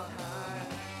ain't my heart.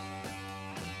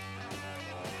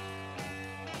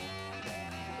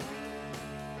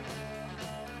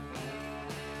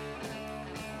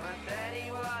 My daddy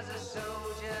was a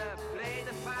soldier, played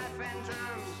the fight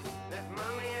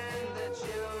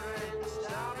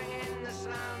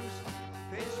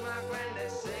my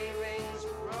granddad's savings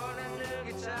brought a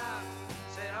new guitar.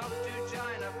 Set off to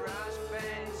join a brass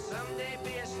band, someday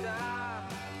be a star.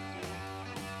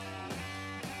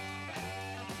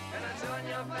 Can I join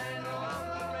your band? Go on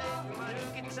parade. My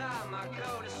new guitar, my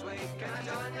coat is sweet. Can I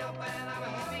join your band? I'm a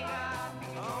hippie guy,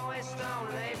 always stone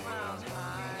 8 miles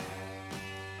high.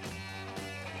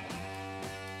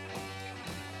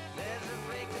 There's a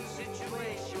vacant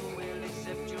situation, we'll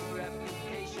accept your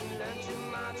application. Learn to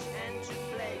march and to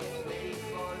play, ready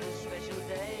for the special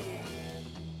day.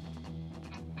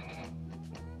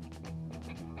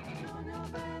 Can I join your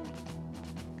band?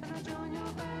 Can I join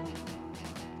your band?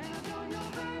 Can I join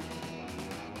your band?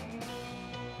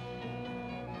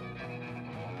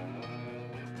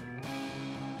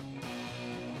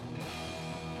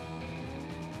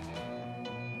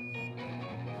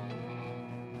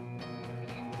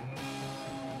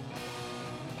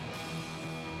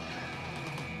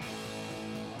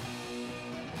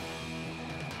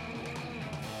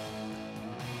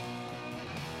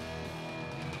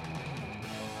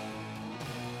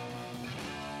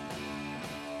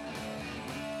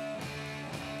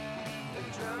 The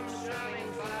drums strumming,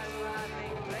 flies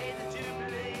lightning, play the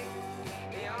jubilee.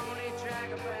 The only track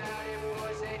about it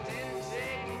was they didn't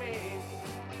take me.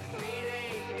 Feet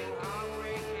aching, heart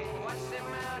breaking, watch them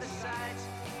out of sight.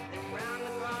 Then round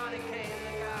the corner came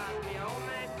the God, me old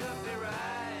man could be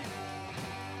right.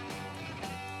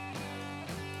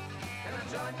 Can I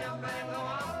join your band? Go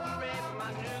on parade with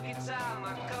my new guitar,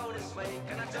 my coat is sweet.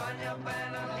 Can I join your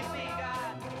band? I'm hippie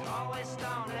guy, always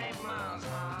stone 8 miles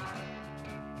high.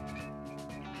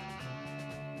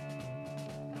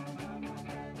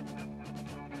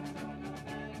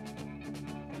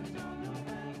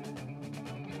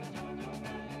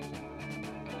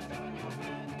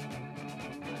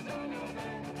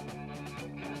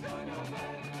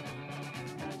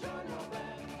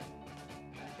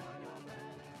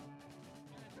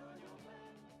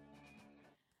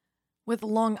 With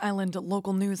Long Island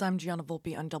local news, I'm Gianna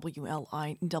Volpe on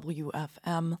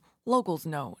WLIWFM. Locals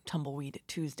know Tumbleweed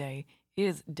Tuesday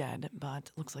is dead,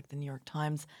 but looks like the New York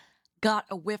Times got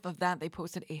a whiff of that. They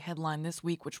posted a headline this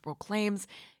week which proclaims,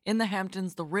 in the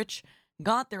Hamptons, the rich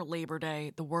got their Labor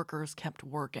Day, the workers kept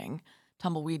working.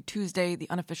 Tumbleweed Tuesday, the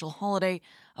unofficial holiday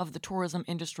of the tourism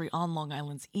industry on Long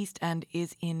Island's East End,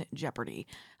 is in jeopardy.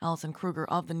 Allison Kruger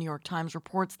of the New York Times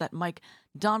reports that Mike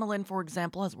Donnellan, for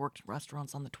example, has worked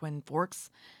restaurants on the Twin Forks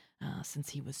since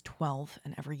he was 12,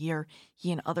 and every year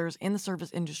he and others in the service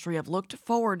industry have looked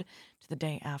forward to the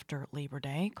day after Labor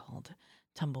Day, called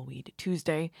Tumbleweed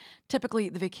Tuesday. Typically,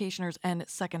 the vacationers and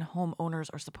second home owners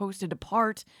are supposed to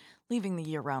depart, leaving the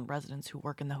year-round residents who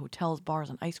work in the hotels, bars,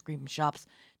 and ice cream shops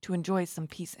to enjoy some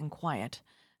peace and quiet.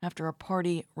 After a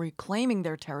party reclaiming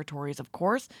their territories, of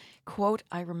course, quote,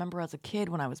 I remember as a kid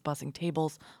when I was bussing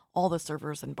tables, all the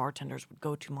servers and bartenders would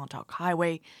go to Montauk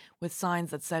Highway with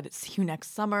signs that said, see you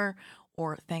next summer,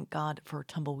 or thank God for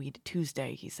Tumbleweed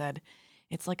Tuesday, he said.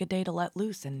 It's like a day to let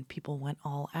loose, and people went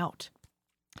all out.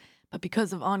 But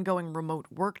because of ongoing remote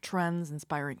work trends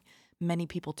inspiring many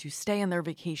people to stay in their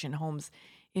vacation homes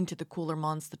into the cooler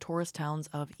months, the tourist towns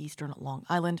of eastern Long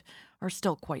Island are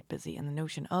still quite busy, and the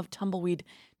notion of Tumbleweed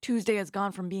Tuesday has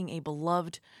gone from being a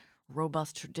beloved,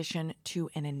 robust tradition to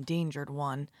an endangered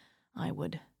one. I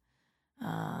would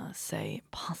say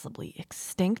possibly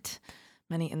extinct.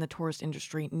 Many in the tourist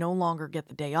industry no longer get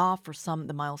the day off. For some,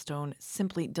 the milestone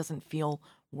simply doesn't feel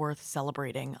worth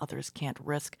celebrating. Others can't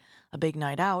risk a big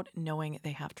night out knowing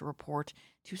they have to report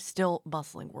to still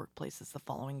bustling workplaces the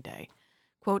following day.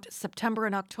 Quote, September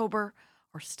and October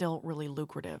are still really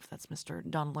lucrative. That's Mr.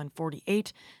 Donnellan,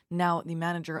 48, now the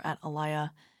manager at Alaya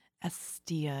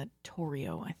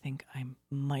Estiatorio. I think I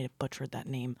might have butchered that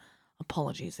name.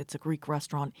 Apologies. It's a Greek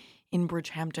restaurant in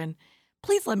Bridgehampton.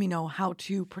 Please let me know how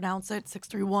to pronounce it.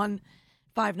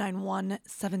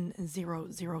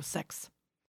 631-591-7006.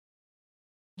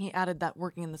 He added that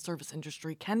working in the service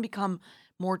industry can become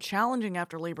more challenging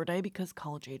after Labor Day because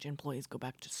college-age employees go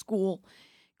back to school,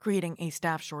 creating a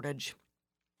staff shortage.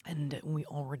 And we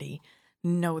already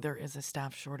know there is a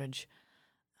staff shortage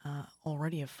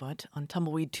already afoot. On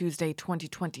Tumbleweed Tuesday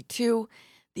 2022,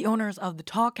 the owners of the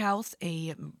Talk House,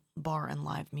 a bar and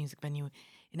live music venue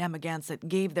in Amagansett,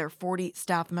 gave their 40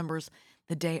 staff members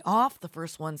the day off, the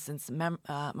first one since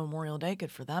Memorial Day.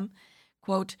 Good for them.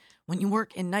 Quote, when you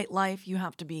work in nightlife, you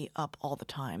have to be up all the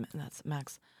time. And that's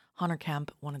Max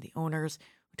Honerkamp, one of the owners,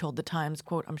 who told the Times,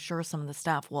 quote, I'm sure some of the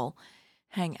staff will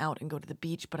hang out and go to the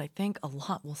beach, but I think a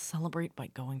lot will celebrate by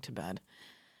going to bed.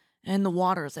 In the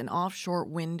waters, as offshore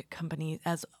wind companies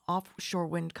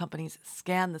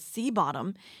scan the sea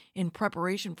bottom in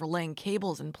preparation for laying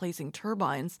cables and placing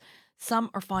turbines,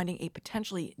 Some are finding a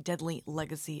potentially deadly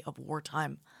legacy of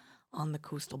wartime on the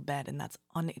coastal bed, and that's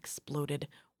unexploded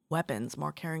weapons.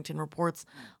 Mark Harrington reports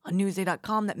on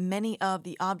Newsday.com that many of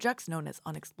the objects known as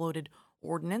unexploded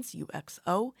ordnance,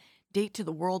 UXO, date to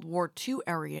the World War II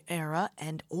era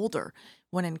and older.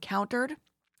 When encountered,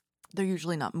 they're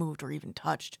usually not moved or even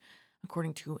touched,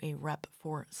 according to a rep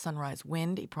for Sunrise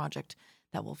Wind, a project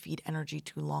that will feed energy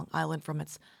to Long Island from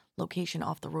its location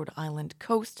off the Rhode Island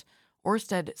coast.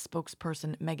 Ørsted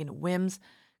spokesperson Megan Wims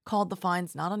called the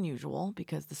finds not unusual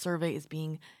because the survey is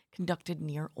being conducted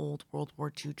near old World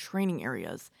War II training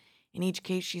areas. In each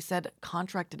case, she said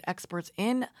contracted experts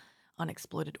in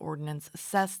unexploded ordnance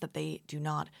assess that they do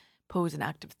not pose an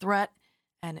active threat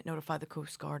and notify the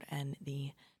Coast Guard and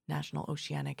the National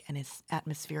Oceanic and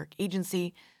Atmospheric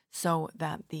Agency so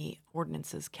that the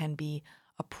ordinances can be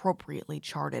appropriately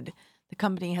charted. The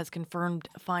company has confirmed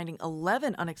finding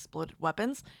 11 unexploded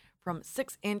weapons, from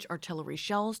 6-inch artillery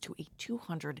shells to a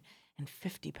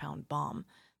 250-pound bomb.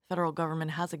 The federal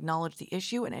government has acknowledged the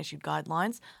issue and issued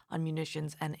guidelines on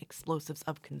munitions and explosives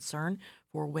of concern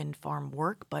for wind farm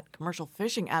work, but commercial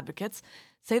fishing advocates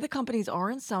say the companies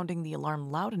aren't sounding the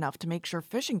alarm loud enough to make sure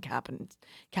fishing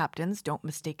captains don't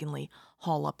mistakenly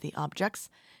haul up the objects.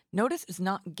 Notice is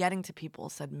not getting to people,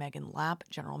 said Megan Lapp,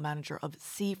 general manager of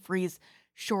Sea Freeze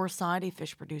Shoreside, a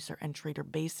fish producer and trader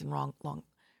based in Rhode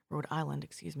Island,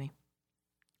 It's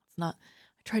not,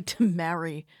 I tried to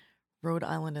marry Rhode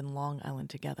Island and Long Island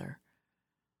together.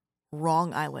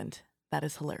 Wrong Island. That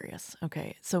is hilarious.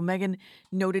 Okay, so Megan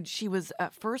noted she was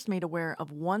at first made aware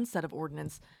of one set of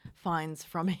ordnance finds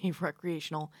from a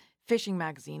recreational fishing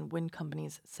magazine when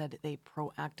companies said they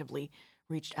proactively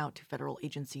reached out to federal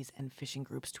agencies and fishing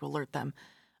groups to alert them.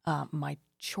 My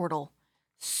chortle,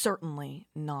 certainly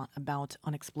not about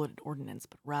unexploded ordnance,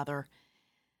 but rather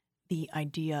the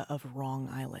idea of Wrong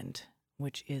Island,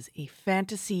 which is a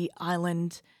fantasy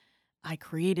island I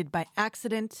created by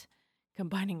accident,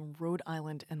 combining Rhode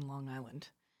Island and Long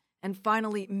Island. And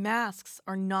finally, masks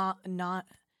are not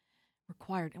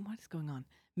required. And what is going on?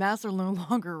 Masks are no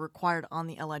longer required on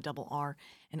the LIRR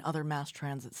and other mass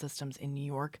transit systems in New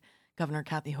York. Governor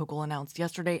Kathy Hochul announced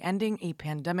yesterday ending a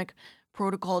pandemic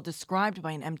protocol described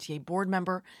by an MTA board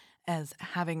member as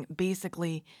having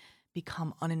basically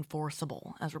become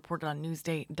unenforceable. As reported on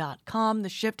Newsday.com, the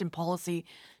shift in policy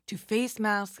to face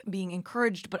masks being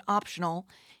encouraged but optional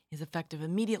is effective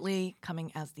immediately,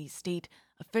 coming as the state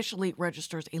officially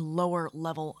registers a lower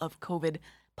level of COVID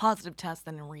positive tests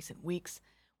than in recent weeks,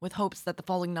 with hopes that the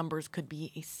falling numbers could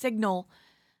be a signal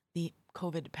the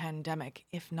COVID pandemic,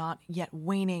 if not yet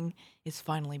waning, is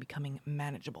finally becoming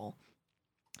manageable.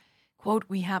 Quote,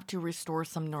 "We have to restore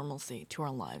some normalcy to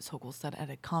our lives," Hochul said at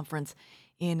a conference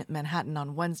in Manhattan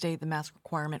on Wednesday. The mask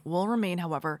requirement will remain,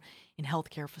 however, in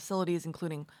healthcare facilities,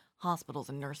 including hospitals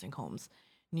and nursing homes.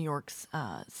 New York's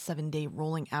 7-day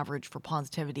rolling average for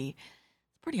positivity is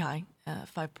pretty high,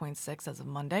 5.6 as of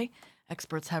Monday.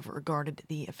 Experts have regarded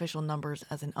the official numbers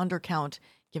as an undercount,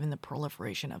 given the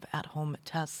proliferation of at-home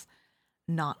tests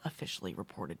not officially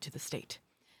reported to the state.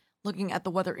 Looking at the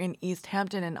weather in East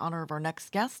Hampton in honor of our next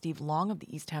guest, Steve Long of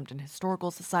the East Hampton Historical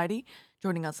Society,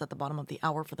 joining us at the bottom of the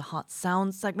hour for the Hot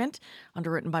Sounds segment,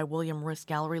 underwritten by William Risk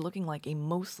Gallery, looking like a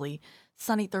mostly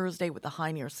sunny Thursday with a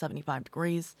high near 75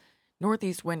 degrees.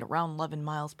 Northeast wind around 11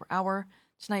 miles per hour.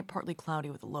 Tonight, partly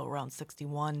cloudy with a low around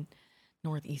 61.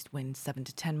 Northeast wind 7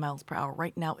 to 10 miles per hour.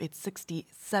 Right now, it's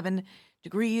 67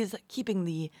 degrees, keeping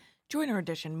the Joyner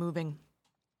edition moving.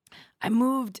 I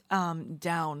moved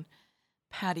down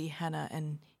Patty, Henna,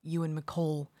 and Ewan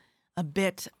McCall a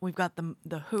bit. We've got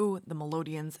the Who, the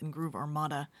Melodians, and Groove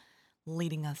Armada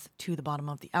leading us to the bottom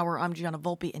of the hour. I'm Gianna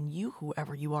Volpe, and you,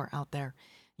 whoever you are out there,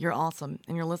 you're awesome.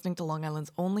 And you're listening to Long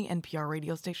Island's only NPR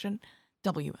radio station,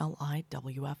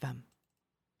 WLIWFM.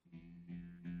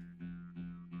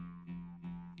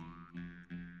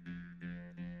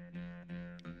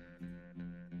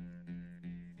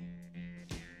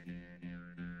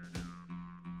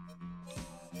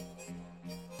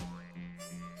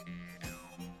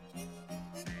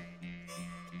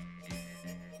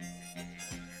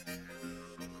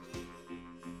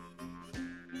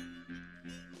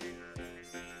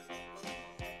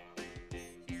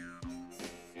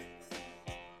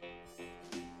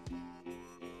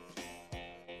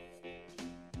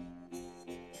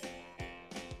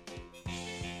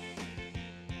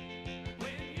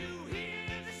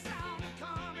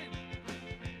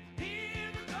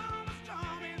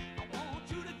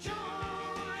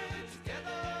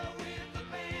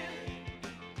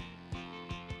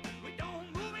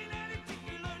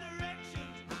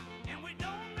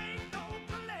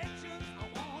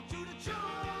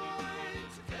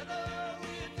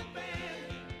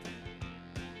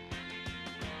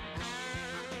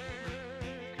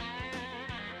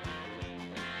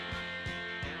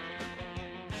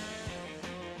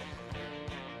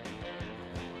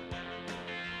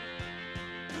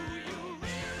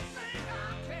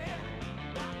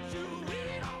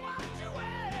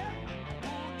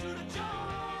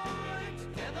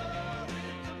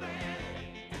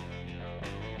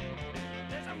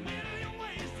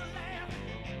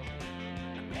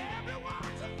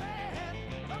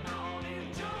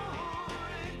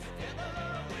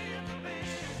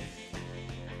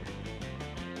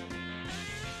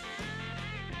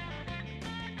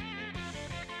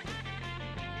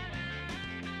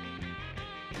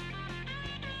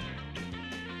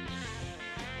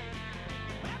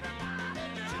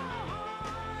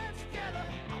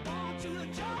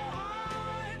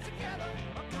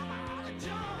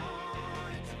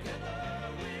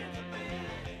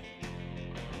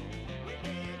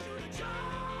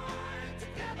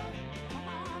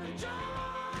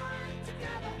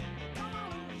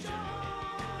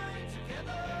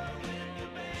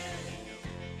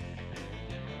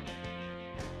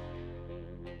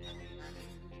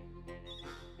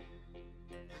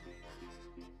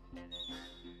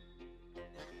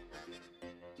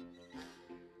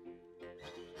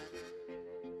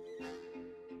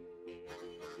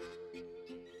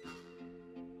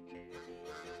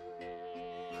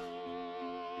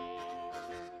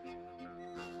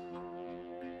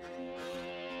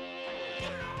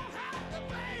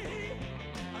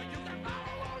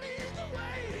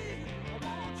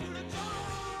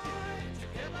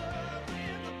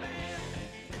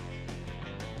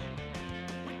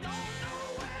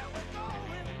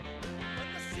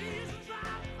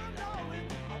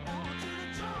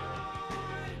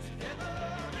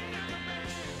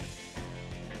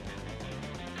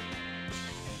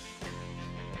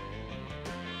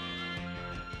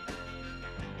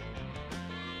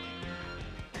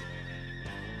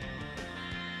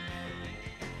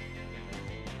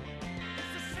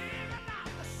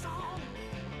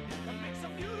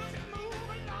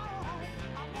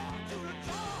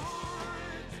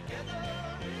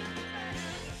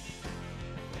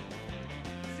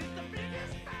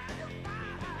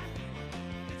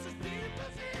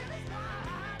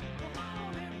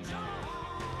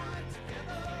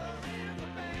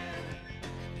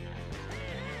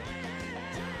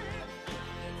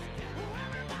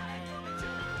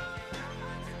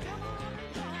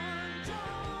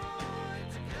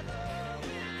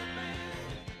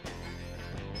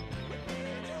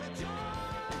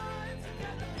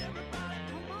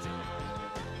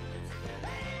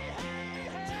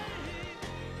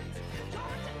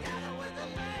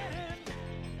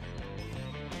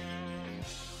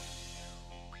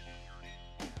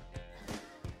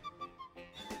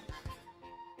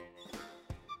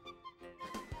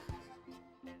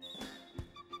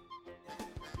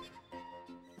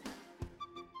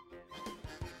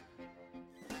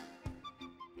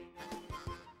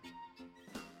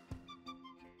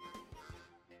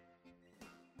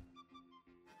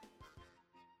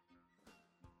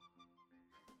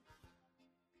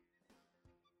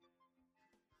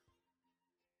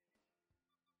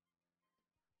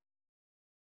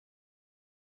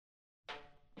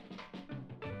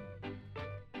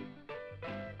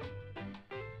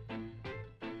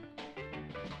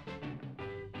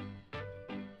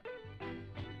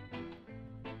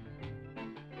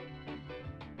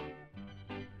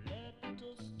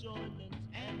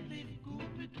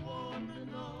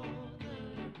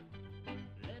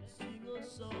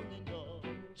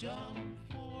 jump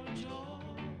for joy.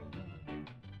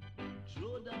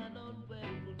 Throw down on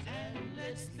weapons and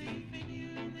let's live in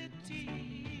unity.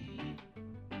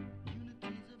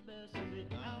 Unity's the best way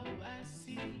how I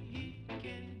see it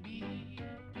can be.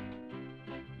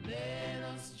 Let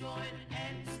us join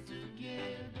hands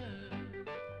together.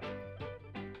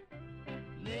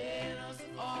 Let us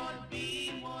all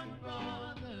be one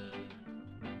brother.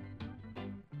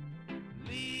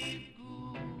 Live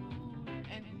good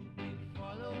and good will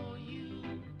follow you.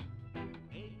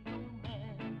 Ain't no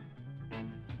man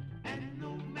and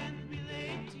no man will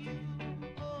hate you.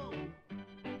 Oh,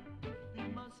 if we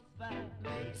must fight,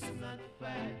 let's not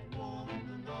fight one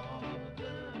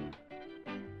another.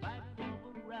 Fight for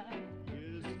the right,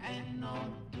 yes, and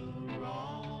not the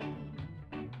wrong.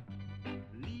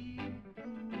 Live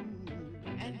good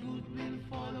and good will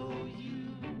follow you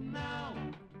now.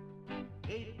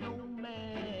 Ain't no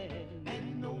man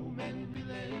and no man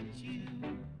will hate you.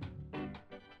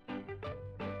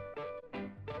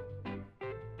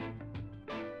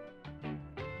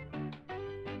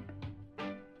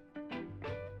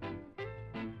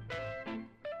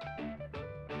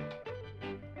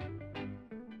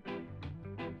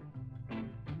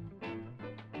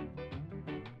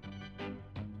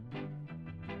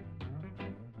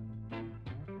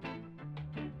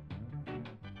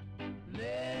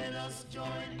 Let us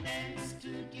join hands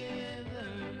together.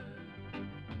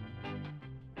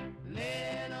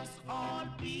 Let us all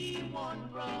be one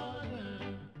brother.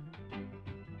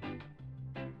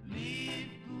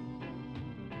 Live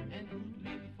good and good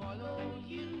will follow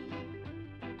you.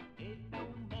 Ain't no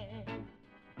man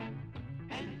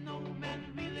and no man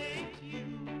will hate you.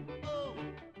 Oh,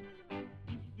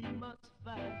 if we must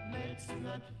fight, let's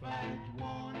not fight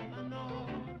one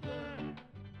another.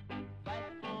 Fight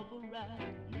for the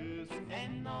right, yes,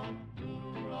 and not the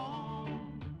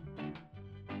wrong.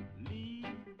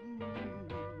 Live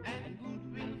good, and good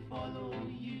will follow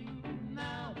you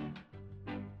now.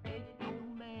 Ain't no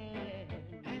man,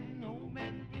 and no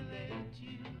man will hate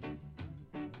you.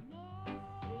 No,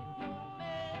 ain't no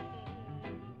man,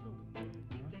 no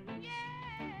man will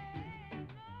hate you.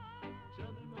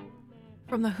 Trouble no man.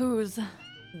 From the Who's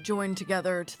Join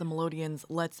Together to the Melodians'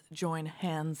 Let's Join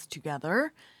Hands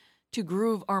Together to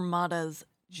Groove Armada's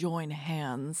Join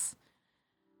Hands.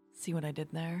 See what I did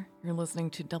there? You're listening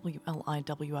to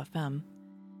WLIWFM,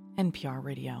 NPR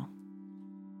Radio.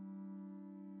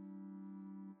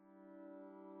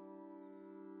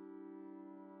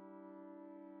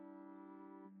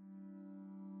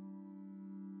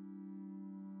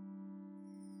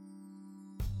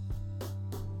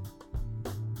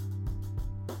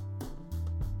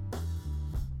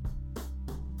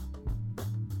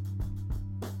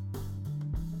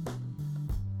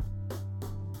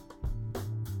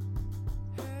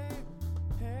 Hey,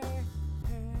 hey,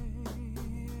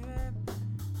 hey,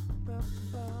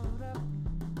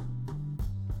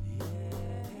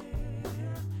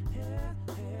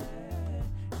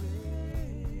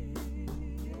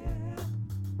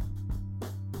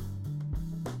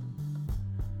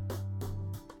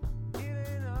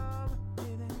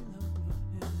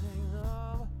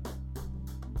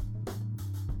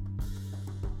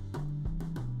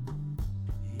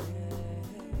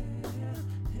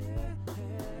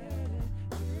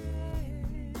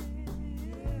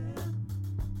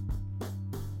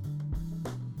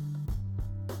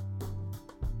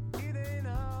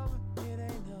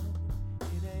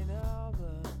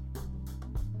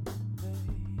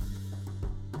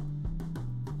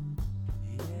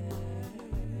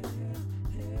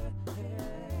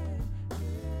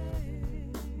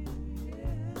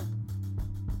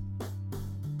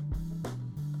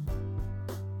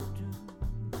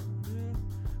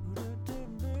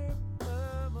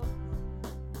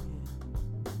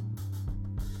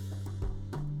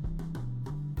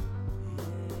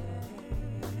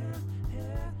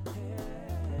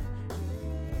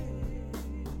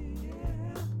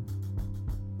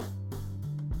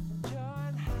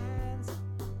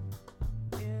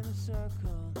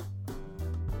 circle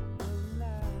of life.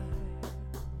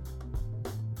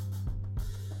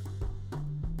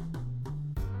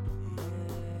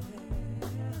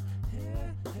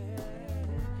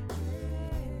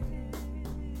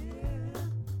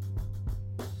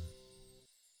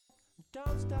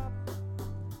 Don't stop,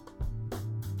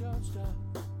 don't stop.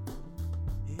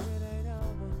 It ain't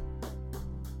over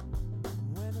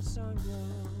when the sun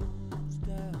goes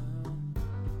down.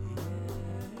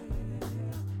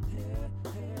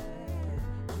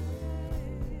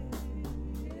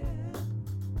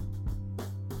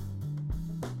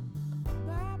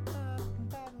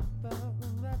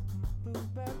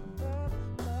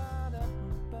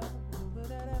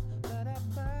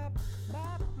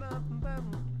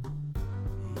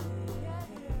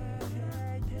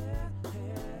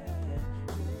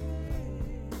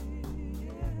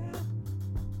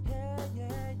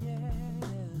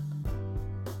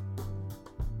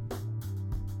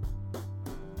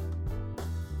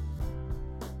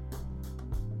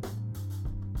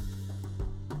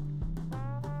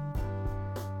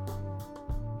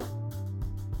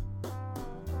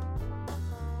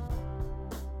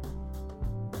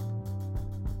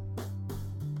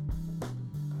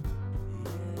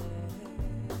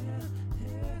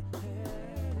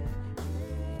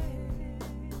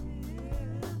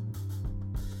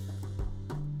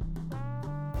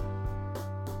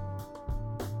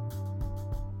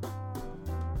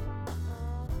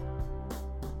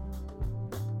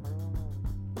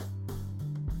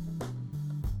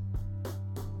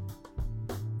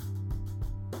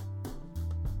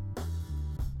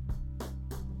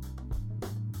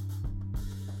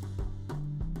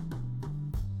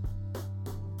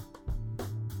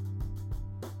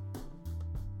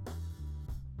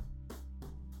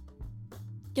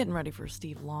 Getting ready for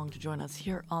Steve Long to join us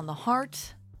here on The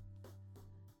Heart.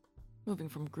 Moving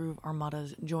from Groove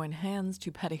Armada's Join Hands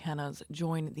to Petty Hannah's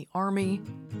Join the Army.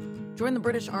 Join the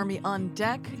British Army on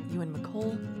deck. Ewan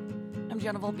McCole. I'm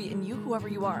Gianna Volpe, and you, whoever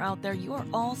you are out there, you are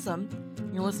awesome.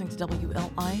 You're listening to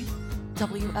WLI,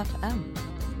 WFM,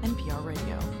 NPR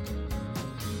Radio.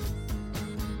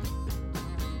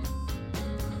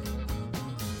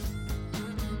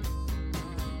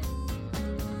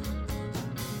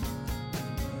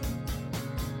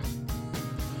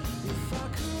 If I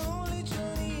could only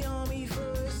join the army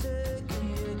for a second,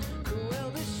 yeah.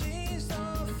 Cruel machines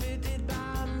are fitted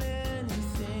by many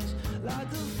things, like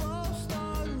the false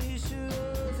star nature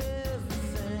of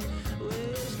everything,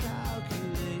 which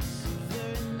calculates a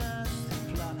very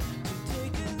nasty plot to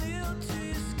take a nail to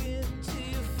your skin till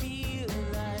you feel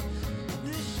alive.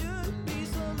 There should be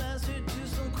some answer to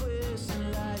some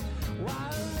question, like why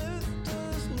on earth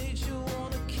does nature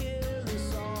wanna kill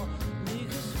us all, make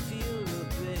us feel real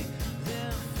big,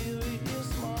 then feel real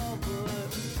small? But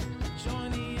join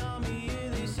the army, yeah,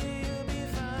 they say you'll be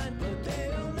fine, but they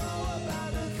don't know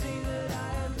about the thing that I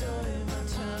have done in my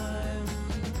time.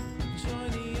 Join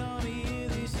the army, yeah,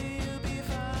 they say you'll be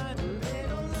fine, but they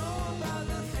don't know about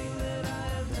the thing that I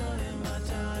have done in my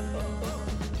time. Oh, oh.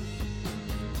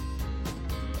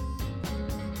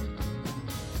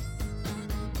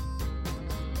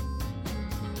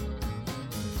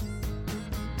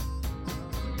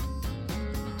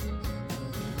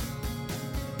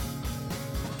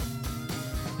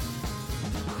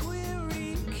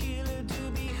 Query killer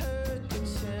to be heard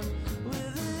contempt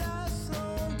with a last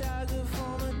long dagger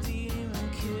from a demon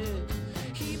kid.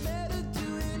 He better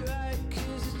do it right,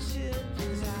 'cause the chip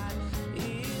is hot.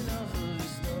 Enough of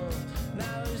his stuff.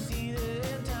 Now it's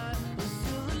either time or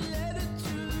still a letter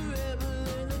to the rebel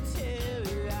and the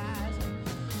terrorized.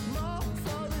 More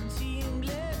for the team,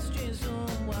 let's drink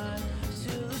some wine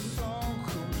till the song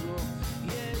comes up.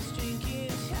 Yeah, it's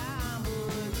drinking time,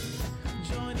 but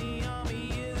join the army,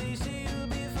 yeah, they say you'll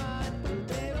be fine, but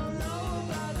they don't know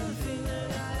about the thing that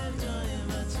I have done in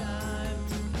my time.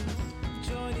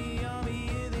 Join the army,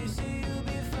 yeah, they say you'll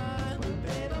be fine, but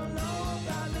they don't know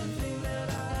about the thing that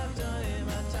I have done in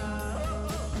my time. Oh,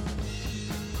 oh.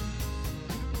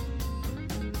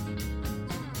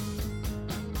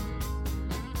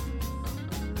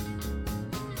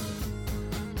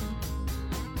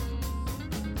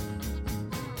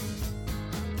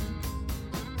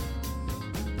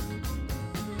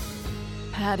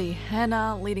 Patty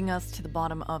Hannah leading us to the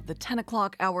bottom of the 10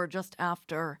 o'clock hour, just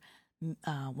after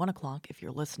 1 o'clock. If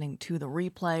you're listening to the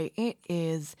replay, it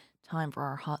is time for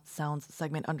our Hot Sounds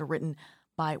segment, underwritten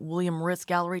by William Riss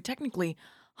Gallery, technically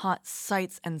Hot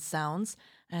Sights and Sounds.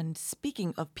 And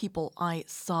speaking of people I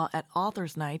saw at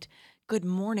Authors Night, good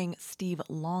morning, Steve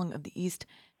Long of the East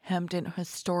Hampton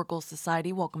Historical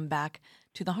Society. Welcome back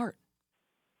to The Heart.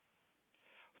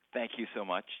 Thank you so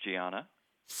much, Gianna.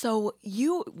 So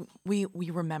we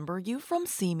remember you from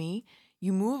SEMI.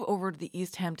 You move over to the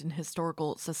East Hampton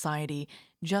Historical Society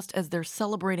just as they're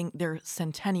celebrating their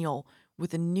centennial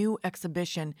with a new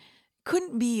exhibition.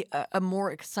 Couldn't be a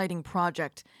more exciting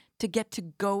project to get to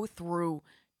go through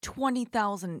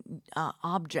 20,000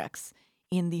 objects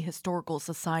in the Historical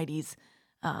Society's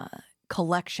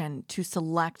collection to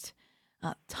select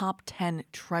top 10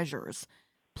 treasures.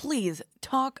 Please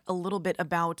talk a little bit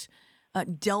about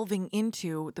delving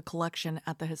into the collection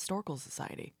at the Historical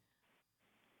Society.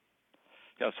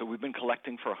 Yeah, so we've been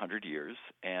collecting for 100 years,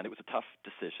 and it was a tough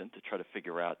decision to try to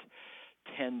figure out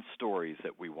 10 stories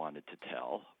that we wanted to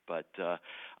tell. But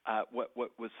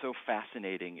what was so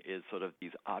fascinating is sort of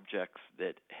these objects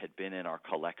that had been in our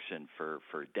collection for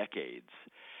decades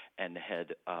and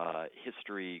had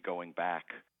history going back,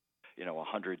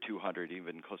 100, 200,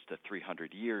 even close to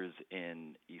 300 years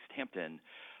in East Hampton,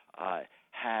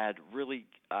 had really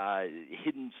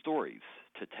hidden stories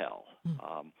to tell.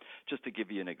 Just to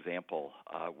give you an example,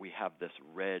 we have this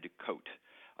red coat,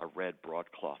 a red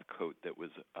broadcloth coat that was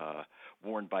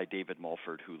worn by David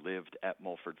Mulford, who lived at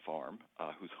Mulford Farm,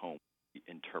 whose home we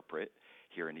interpret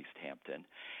here in East Hampton.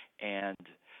 And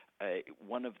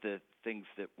one of the things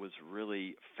that was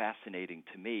really fascinating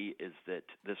to me is that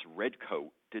this red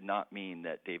coat did not mean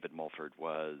that David Mulford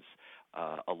was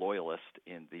a loyalist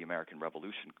in the American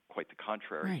Revolution. Quite the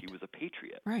contrary. Right. He was a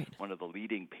patriot, Right. one of the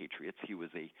leading patriots. He was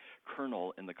a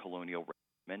colonel in the colonial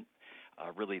regiment,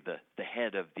 really the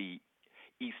head of the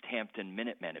East Hampton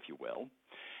Minutemen, if you will.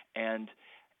 And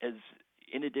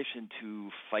in addition to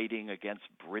fighting against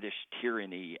British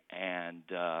tyranny and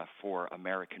for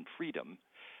American freedom,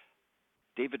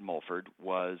 David Mulford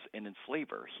was an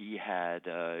enslaver. He had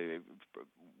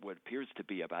what appears to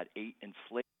be about 8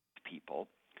 enslaved people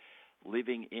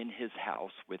living in his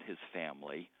house with his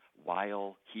family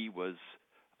while he was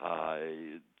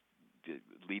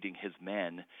leading his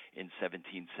men in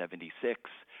 1776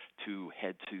 to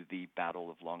head to the Battle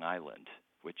of Long Island,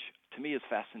 which to me is a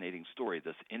fascinating story,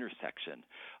 this intersection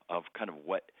of kind of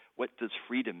what does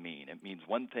freedom mean? It means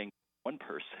one thing, one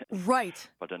person, Right.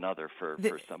 but another for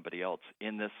somebody else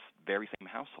in this very same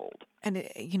household. And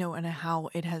and how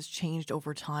it has changed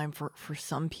over time for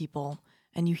some people,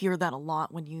 and you hear that a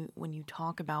lot when you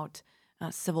talk about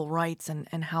civil rights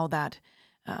and how that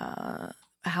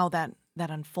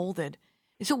unfolded.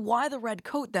 So why the red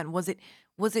coat then? Was it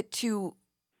to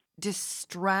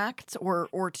distract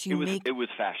or to make? It was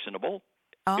fashionable.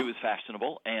 Oh. It was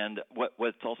fashionable, and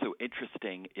what's also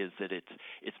interesting is that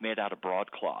it's made out of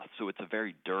broadcloth, so it's a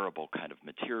very durable kind of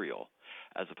material,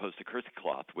 as opposed to kersey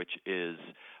cloth, which is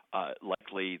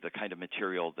likely the kind of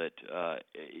material that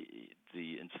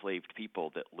the enslaved people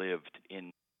that lived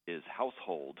in his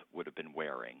household would have been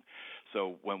wearing.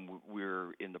 So when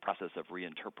we're in the process of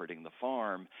reinterpreting the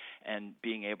farm and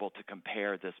being able to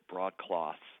compare this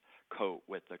broadcloth coat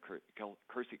with the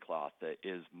kersey cloth that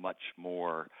is much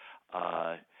more,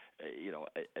 a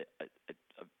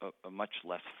much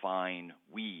less fine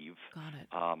weave. Got it.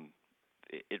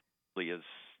 It really is,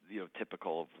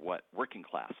 typical of what working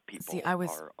class people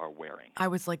are wearing. I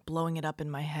was like blowing it up in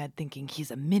my head, thinking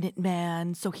he's a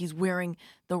Minuteman, so he's wearing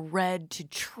the red to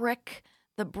trick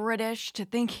the British to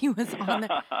think he was on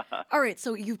there. All right,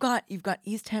 so you've got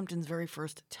East Hampton's very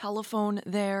first telephone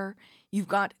there. You've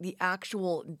got the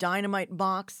actual dynamite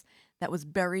box that was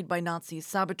buried by Nazi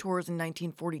saboteurs in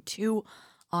 1942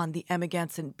 on the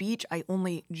Emaganson Beach. I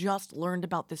only just learned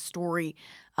about this story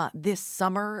this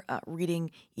summer, reading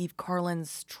Eve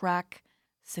Carlin's Track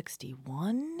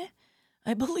 61,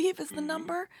 I believe is the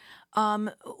number.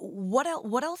 What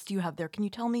else do you have there? Can you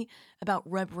tell me about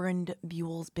Reverend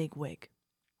Buell's big wig?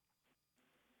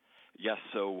 Yes,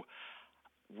 so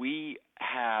we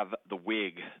have the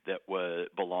wig that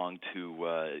belonged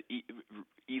to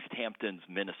East Hampton's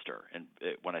minister. And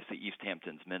when I say East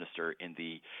Hampton's minister, in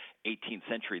the 18th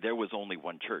century, there was only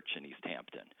one church in East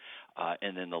Hampton.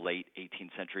 And in the late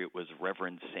 18th century, it was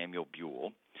Reverend Samuel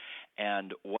Buell.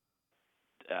 And what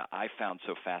I found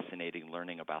so fascinating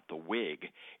learning about the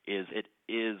wig is it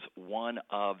is one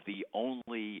of the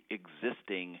only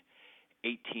existing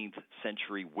 18th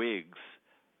century wigs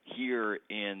here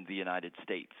in the United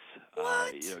States.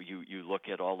 What? You look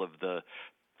at all of the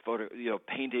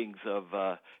paintings of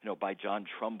by John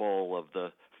Trumbull of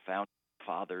the founding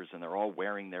fathers, and they're all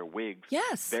wearing their wigs.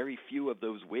 Yes. Very few of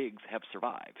those wigs have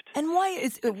survived. And why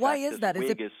is that? Is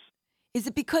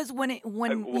it because because, it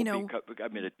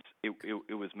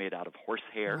was made out of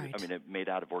horsehair. Right. I mean, it made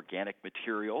out of organic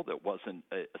material that wasn't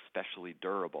especially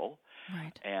durable.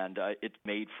 Right. And it's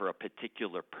made for a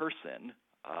particular person,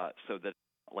 so that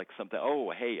like something.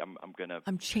 Oh, hey, I'm gonna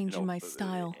I'm changing my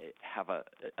style. have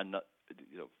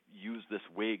use this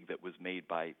wig that was made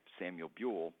by Samuel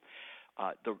Buell.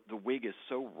 The wig is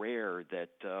so rare that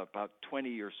about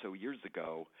 20 or so years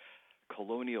ago,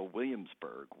 Colonial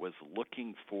Williamsburg was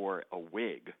looking for a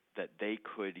wig that they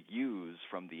could use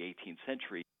from the 18th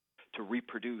century to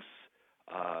reproduce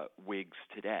wigs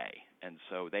today. And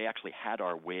so they actually had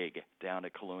our wig down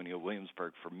at Colonial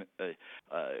Williamsburg for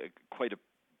quite a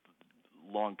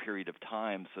long period of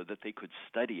time so that they could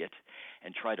study it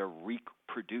and try to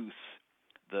reproduce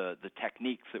the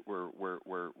techniques that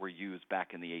were used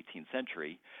back in the 18th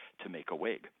century to make a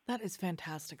wig. That is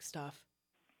fantastic stuff.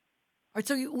 All right,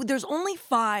 so there's only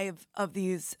 5 of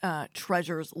these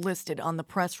treasures listed on the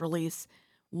press release.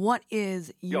 What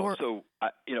is your?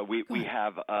 We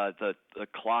have the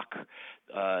clock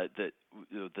that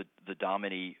the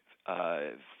Dominy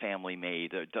family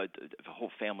made, the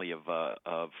whole family of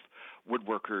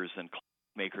woodworkers and clock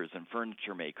makers and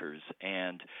furniture makers,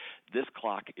 and this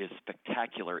clock is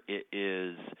spectacular. It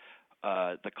is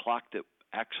the clock that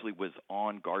actually was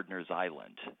on Gardner's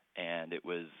Island, and it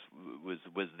was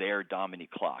their Dominy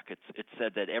clock. It's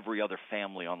said that every other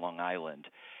family on Long Island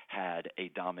had a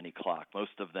Dominy clock.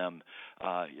 Most of them,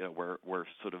 were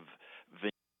sort of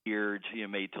veneered,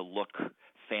 made to look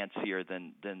fancier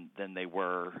than they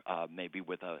were, maybe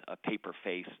with a paper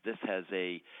face. This has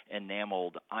a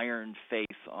enameled iron face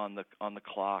on the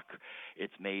clock.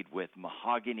 It's made with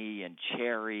mahogany and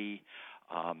cherry.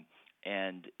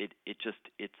 And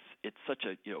it's such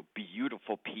a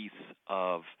beautiful piece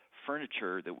of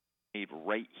furniture that we made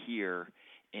right here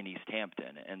in East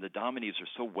Hampton. And the Dominys are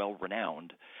so well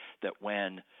renowned that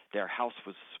when their house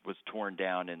was torn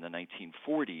down in the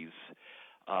 1940s,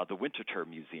 the Winterthur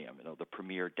Museum, the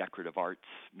premier decorative arts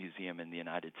museum in the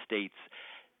United States,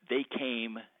 they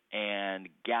came and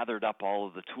gathered up all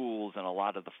of the tools and a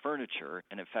lot of the furniture.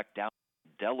 And in fact, down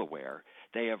in Delaware,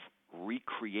 they have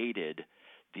recreated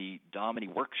the Dominy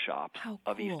workshop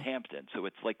of East Hampton. So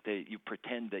it's like you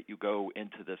pretend that you go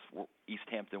into this East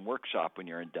Hampton workshop when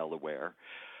you're in Delaware.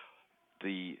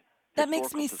 That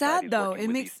makes me sad, though.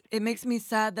 It makes me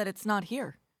sad that it's not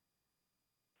here.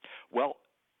 Well,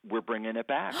 we're bringing it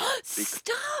back.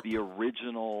 Stop! The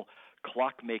original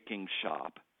clock-making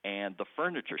shop and the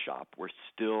furniture shop were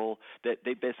still that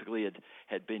they basically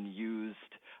had been used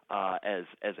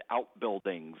as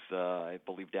outbuildings, I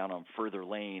believe, down on Further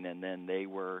Lane, and then they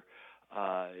were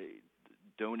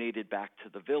donated back to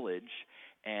the village.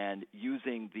 And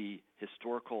using the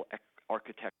historical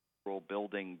architectural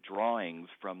building drawings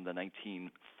from the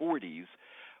 1940s,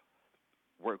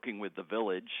 working with the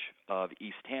village of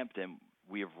East Hampton,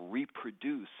 we have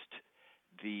reproduced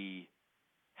the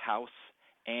house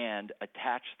and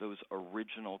attached those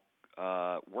original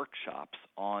workshops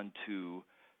onto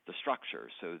the structure,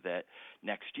 so that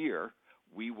next year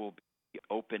we will be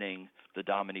opening the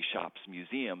Dominy Shops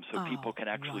Museum, so people can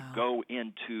actually go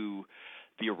into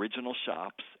the original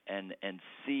shops and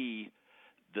see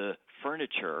the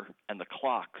furniture and the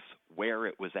clocks where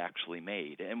it was actually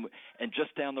made. And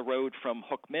just down the road from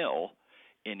Hook Mill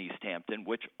in East Hampton,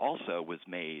 which also was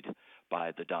made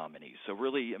by the Dominys. So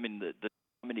really, I mean, the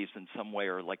Dominys in some way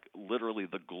are like literally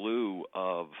the glue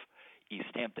of East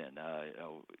Hampton.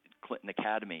 Clinton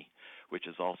Academy, which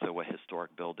is also a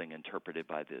historic building interpreted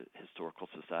by the Historical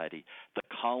Society. The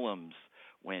columns,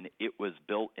 when it was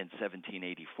built in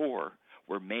 1784,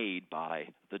 were made by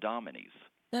the Dominys.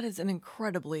 That is an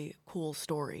incredibly cool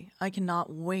story. I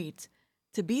cannot wait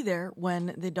to be there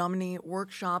when the Dominy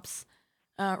workshops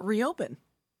reopen.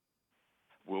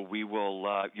 Well, we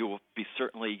will. You will be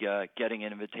certainly getting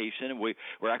an invitation.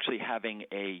 We're actually having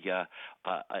a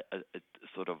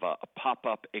sort of a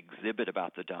pop-up exhibit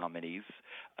about the Dominys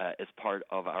as part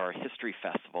of our History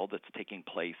Festival that's taking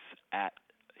place at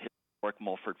historic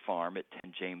Mulford Farm at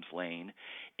 10 James Lane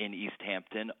in East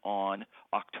Hampton on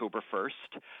October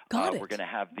 1st. We're going to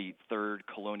have the 3rd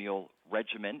Colonial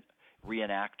Regiment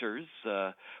reenactors,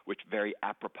 which very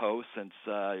apropos since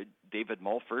David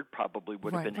Mulford probably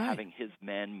would have been having his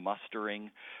men mustering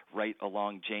right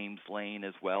along James Lane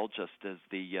as well, just as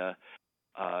the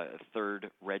 3rd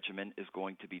Regiment is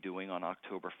going to be doing on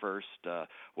October 1st.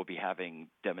 We'll be having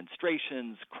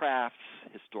demonstrations, crafts,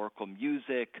 historical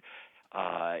music,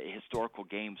 historical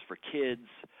games for kids.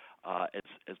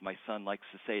 As my son likes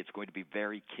to say, it's going to be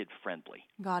very kid-friendly.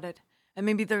 Got it. And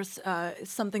maybe there's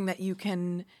something that you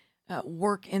can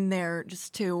work in there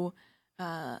just to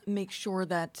make sure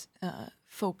that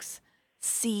folks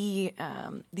see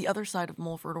the other side of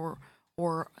Mulford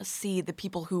or see the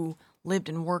people who lived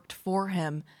and worked for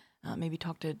him. Maybe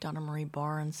talk to Donna Marie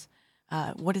Barnes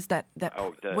what is that?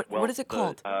 What is it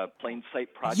called? Plain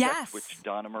Sight Project, Yes. which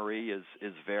Donna Marie is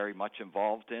very much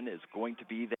involved in, is going to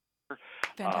be there.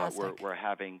 Fantastic. We're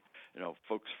having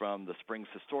folks from the Springs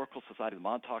Historical Society, the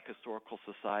Montauk Historical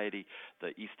Society, the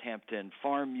East Hampton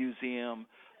Farm Museum.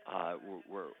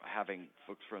 We're having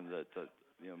folks from the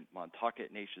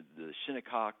Montaukett Nation, the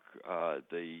Shinnecock,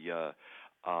 the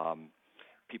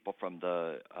people from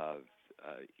the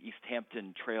East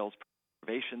Hampton Trails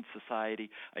Conservation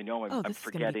Society. I know I'm this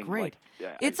forgetting. is gonna be great.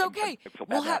 It's okay. I feel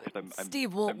We'll bad have now 'cause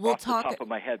Steve. I'm We'll off talk. the top of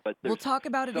my head, but We'll there's talk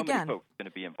about it so again. many folks going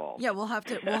to be involved. Yeah, we'll have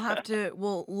to.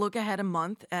 We'll look ahead a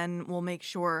month, and we'll make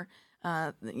sure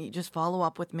that you just follow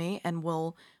up with me, and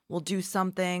we'll do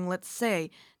something. Let's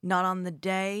say not on the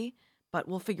day, but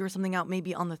we'll figure something out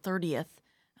maybe on the 30th.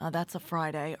 That's a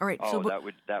Friday. All right. Oh,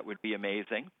 that would be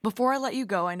amazing. Before I let you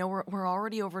go, I know we're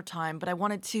already over time, but I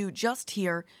wanted to just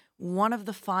hear one of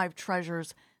the 5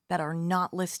 treasures that are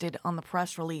not listed on the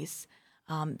press release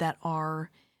that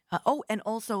are and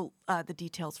also the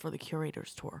details for the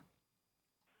curators tour.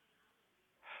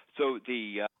 So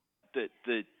the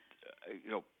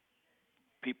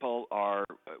people are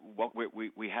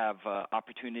we have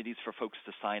opportunities for folks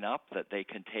to sign up that they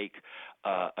can take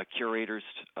a curator's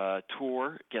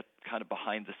tour, get kind of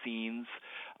behind the scenes.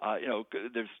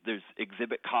 There's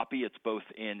exhibit copy. It's both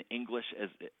in English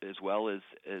as well as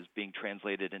being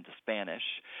translated into Spanish.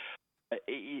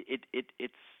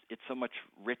 It's so much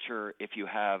richer if you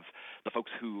have the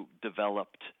folks who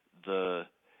developed the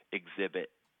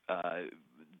exhibit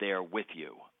there with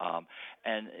you.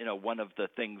 And one of the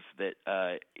things that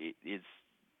is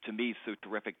to me so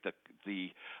terrific,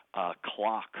 the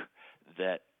clock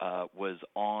that was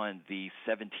on the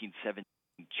 1717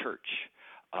 church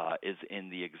is in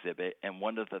the exhibit. And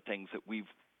one of the things that we've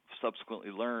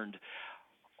subsequently learned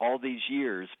all these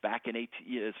years, as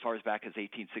far as back as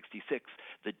 1866,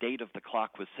 the date of the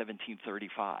clock was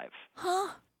 1735.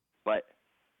 Huh? But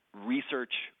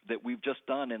research that we've just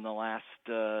done in the last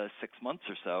 6 months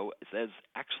or so says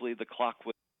actually the clock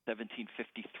was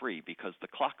 1753 because the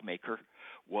clockmaker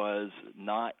was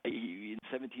not in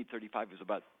 1735.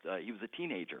 He was a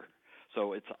teenager,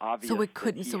 so it's obvious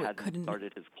that he hadn't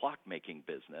started his clockmaking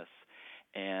business,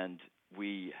 and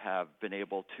we have been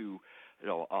able to.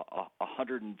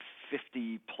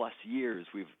 150 plus years,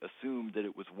 we've assumed that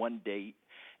it was one date.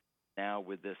 Now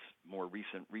with this more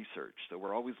recent research, so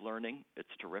we're always learning.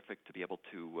 It's terrific to be able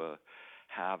to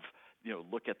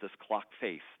look at this clock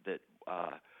face that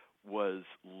was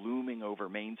looming over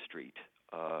Main Street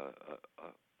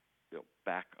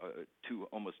back to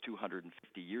almost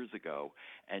 250 years ago,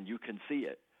 and you can see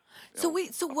it.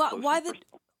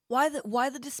 Why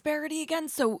the disparity again?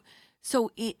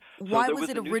 Why was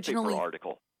it originally?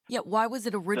 Article. Yeah, why was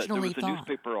it originally thought? There was a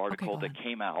newspaper article that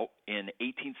came out in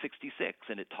 1866,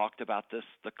 and it talked about the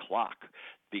clock,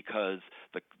 because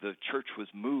the church was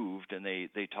moved, and they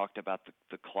talked about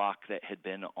the clock that had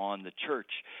been on the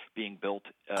church being built,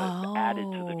 added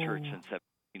to the church in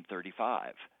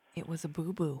 1735. It was a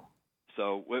boo-boo.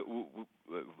 So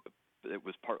it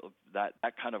was part of that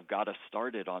kind of got us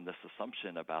started on this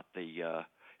assumption about the.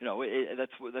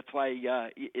 That's why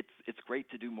it's great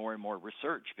to do more and more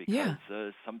research,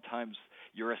 because sometimes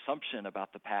your assumption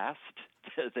about the past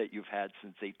that you've had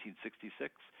since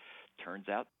 1866 turns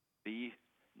out to be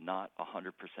not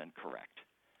 100% correct.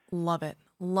 Love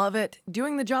it.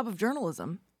 Doing the job of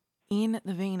journalism in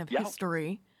the vein of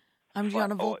history. I'm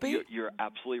Gianna Volpe. You're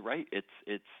absolutely right. It's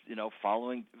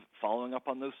following up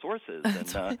on those sources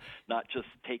and not just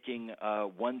taking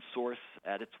one source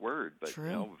at its word, but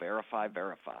verify.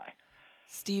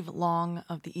 Steve Long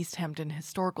of the East Hampton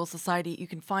Historical Society. You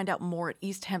can find out more at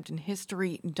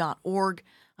easthamptonhistory.org.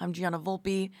 I'm Gianna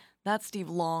Volpe. That's Steve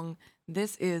Long.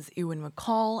 This is Ewan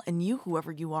McCall, and you,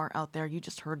 whoever you are out there, you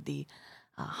just heard the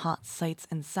Hot Sights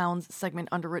and Sounds segment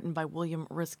underwritten by William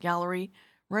Risk Gallery,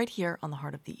 right here on the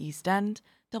heart of the East End,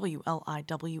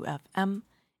 WLIWFM,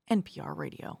 NPR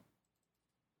Radio.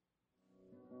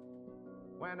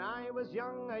 When I was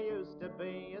young, I used to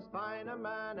be as fine a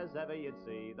man as ever you'd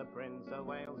see. The Prince of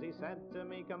Wales, he said to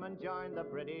me, come and join the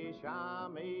British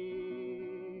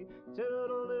Army.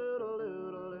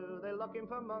 Toodle-doodle-doodle-doo, they're looking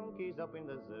for monkeys up in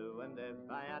the zoo. And if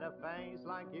I had a face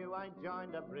like you, I'd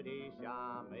join the British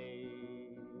Army.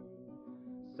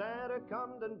 Sarah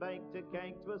Condon baked a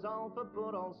cake, 'twas all for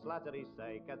poor old Slattery's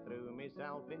sake. I threw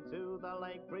myself into the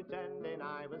lake, pretending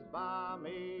I was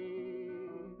balmy.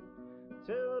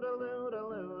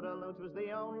 Toodle-oodle-oodle-oo, 'twas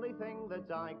the only thing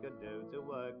that I could do to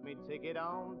work me ticket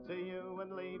home to you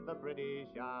and leave the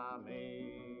British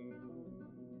Army.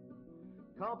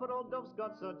 Corporal Duff's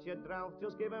got such a drought,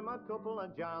 just give him a couple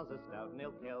of jars of stout and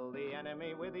he'll kill the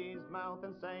enemy with his mouth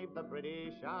and save the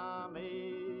British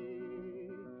Army.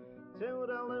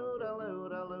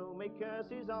 Toodaloo, me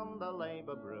curses on the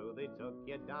Labour brew. They took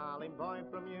your darling boy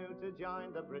from you to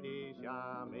join the British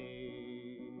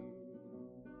Army.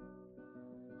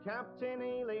 Captain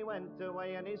Ely went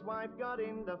away and his wife got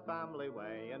in the family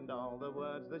way, and all the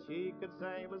words that she could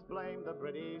say was blame the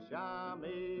British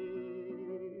Army.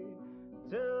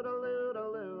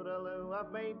 Toodaloo,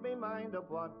 I've made me mind up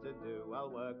what to do. I'll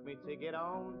work me to get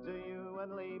home to you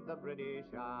and leave the British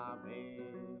Army.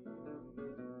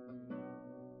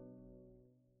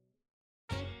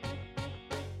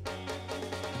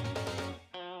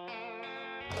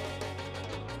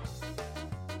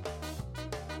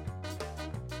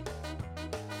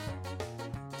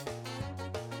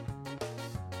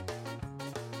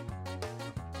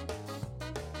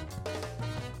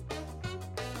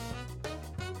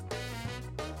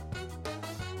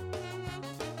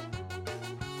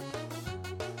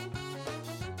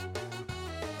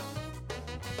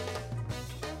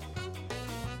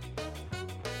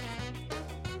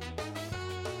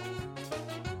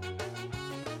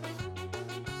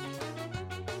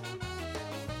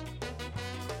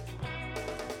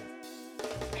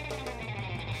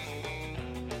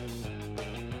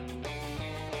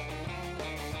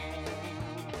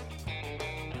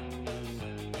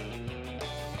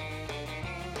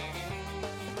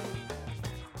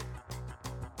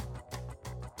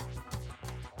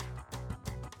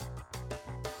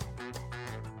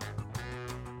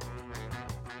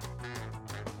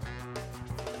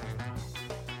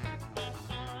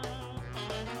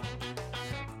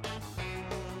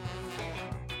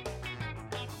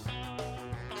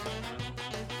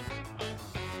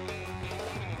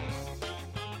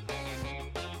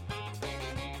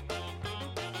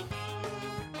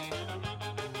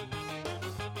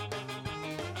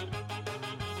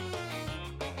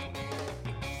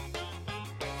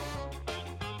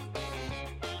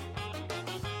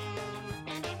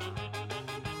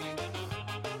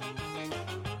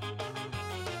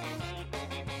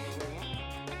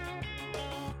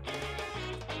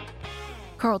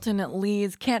 Carlton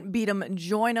Lee's Can't Beat 'Em,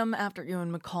 Join 'Em after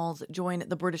Ewan McCall's joined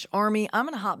the British Army. I'm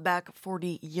going to hop back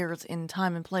 40 years in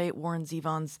time and play Warren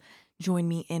Zevon's Join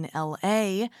Me in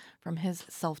L.A. from his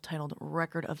self-titled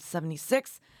record of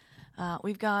 76.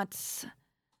 We've got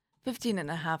 15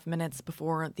 and a half minutes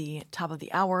before the top of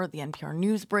the hour, the NPR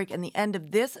news break, and the end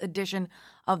of this edition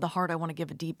of The Heart. I want to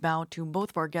give a deep bow to both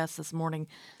of our guests this morning,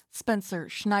 Spencer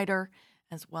Schneider,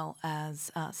 as well as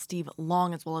Steve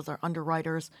Long, as well as our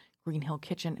underwriters, Green Hill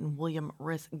Kitchen and William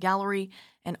Riss Gallery,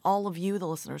 and all of you, the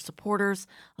listeners, supporters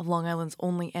of Long Island's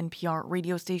only NPR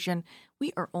radio station.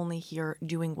 We are only here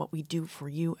doing what we do for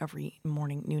you every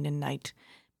morning, noon, and night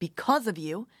because of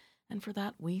you, and for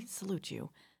that, we salute you.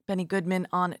 Benny Goodman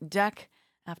on deck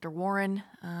after Warren,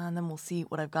 and then we'll see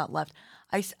what I've got left.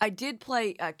 I did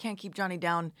play Can't Keep Johnny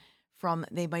Down from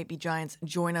They Might Be Giants'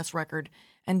 Join Us record,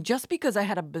 and just because I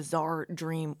had a bizarre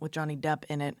dream with Johnny Depp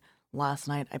in it last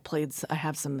night, I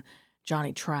have some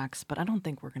Johnny tracks, but I don't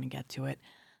think we're going to get to it.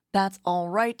 That's all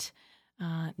right.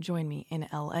 Join me in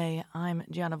L.A. I'm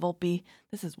Gianna Volpe.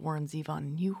 This is Warren Zevon,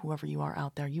 and you, whoever you are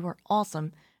out there, you are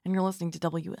awesome, and you're listening to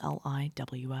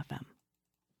WLIWFM.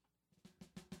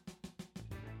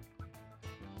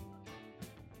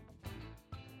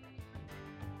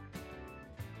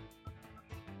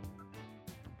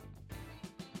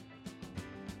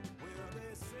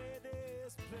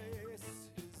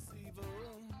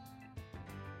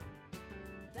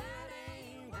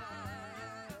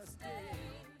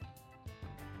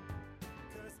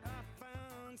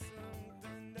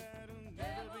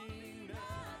 Never be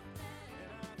nothing,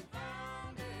 and I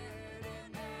found it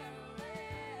in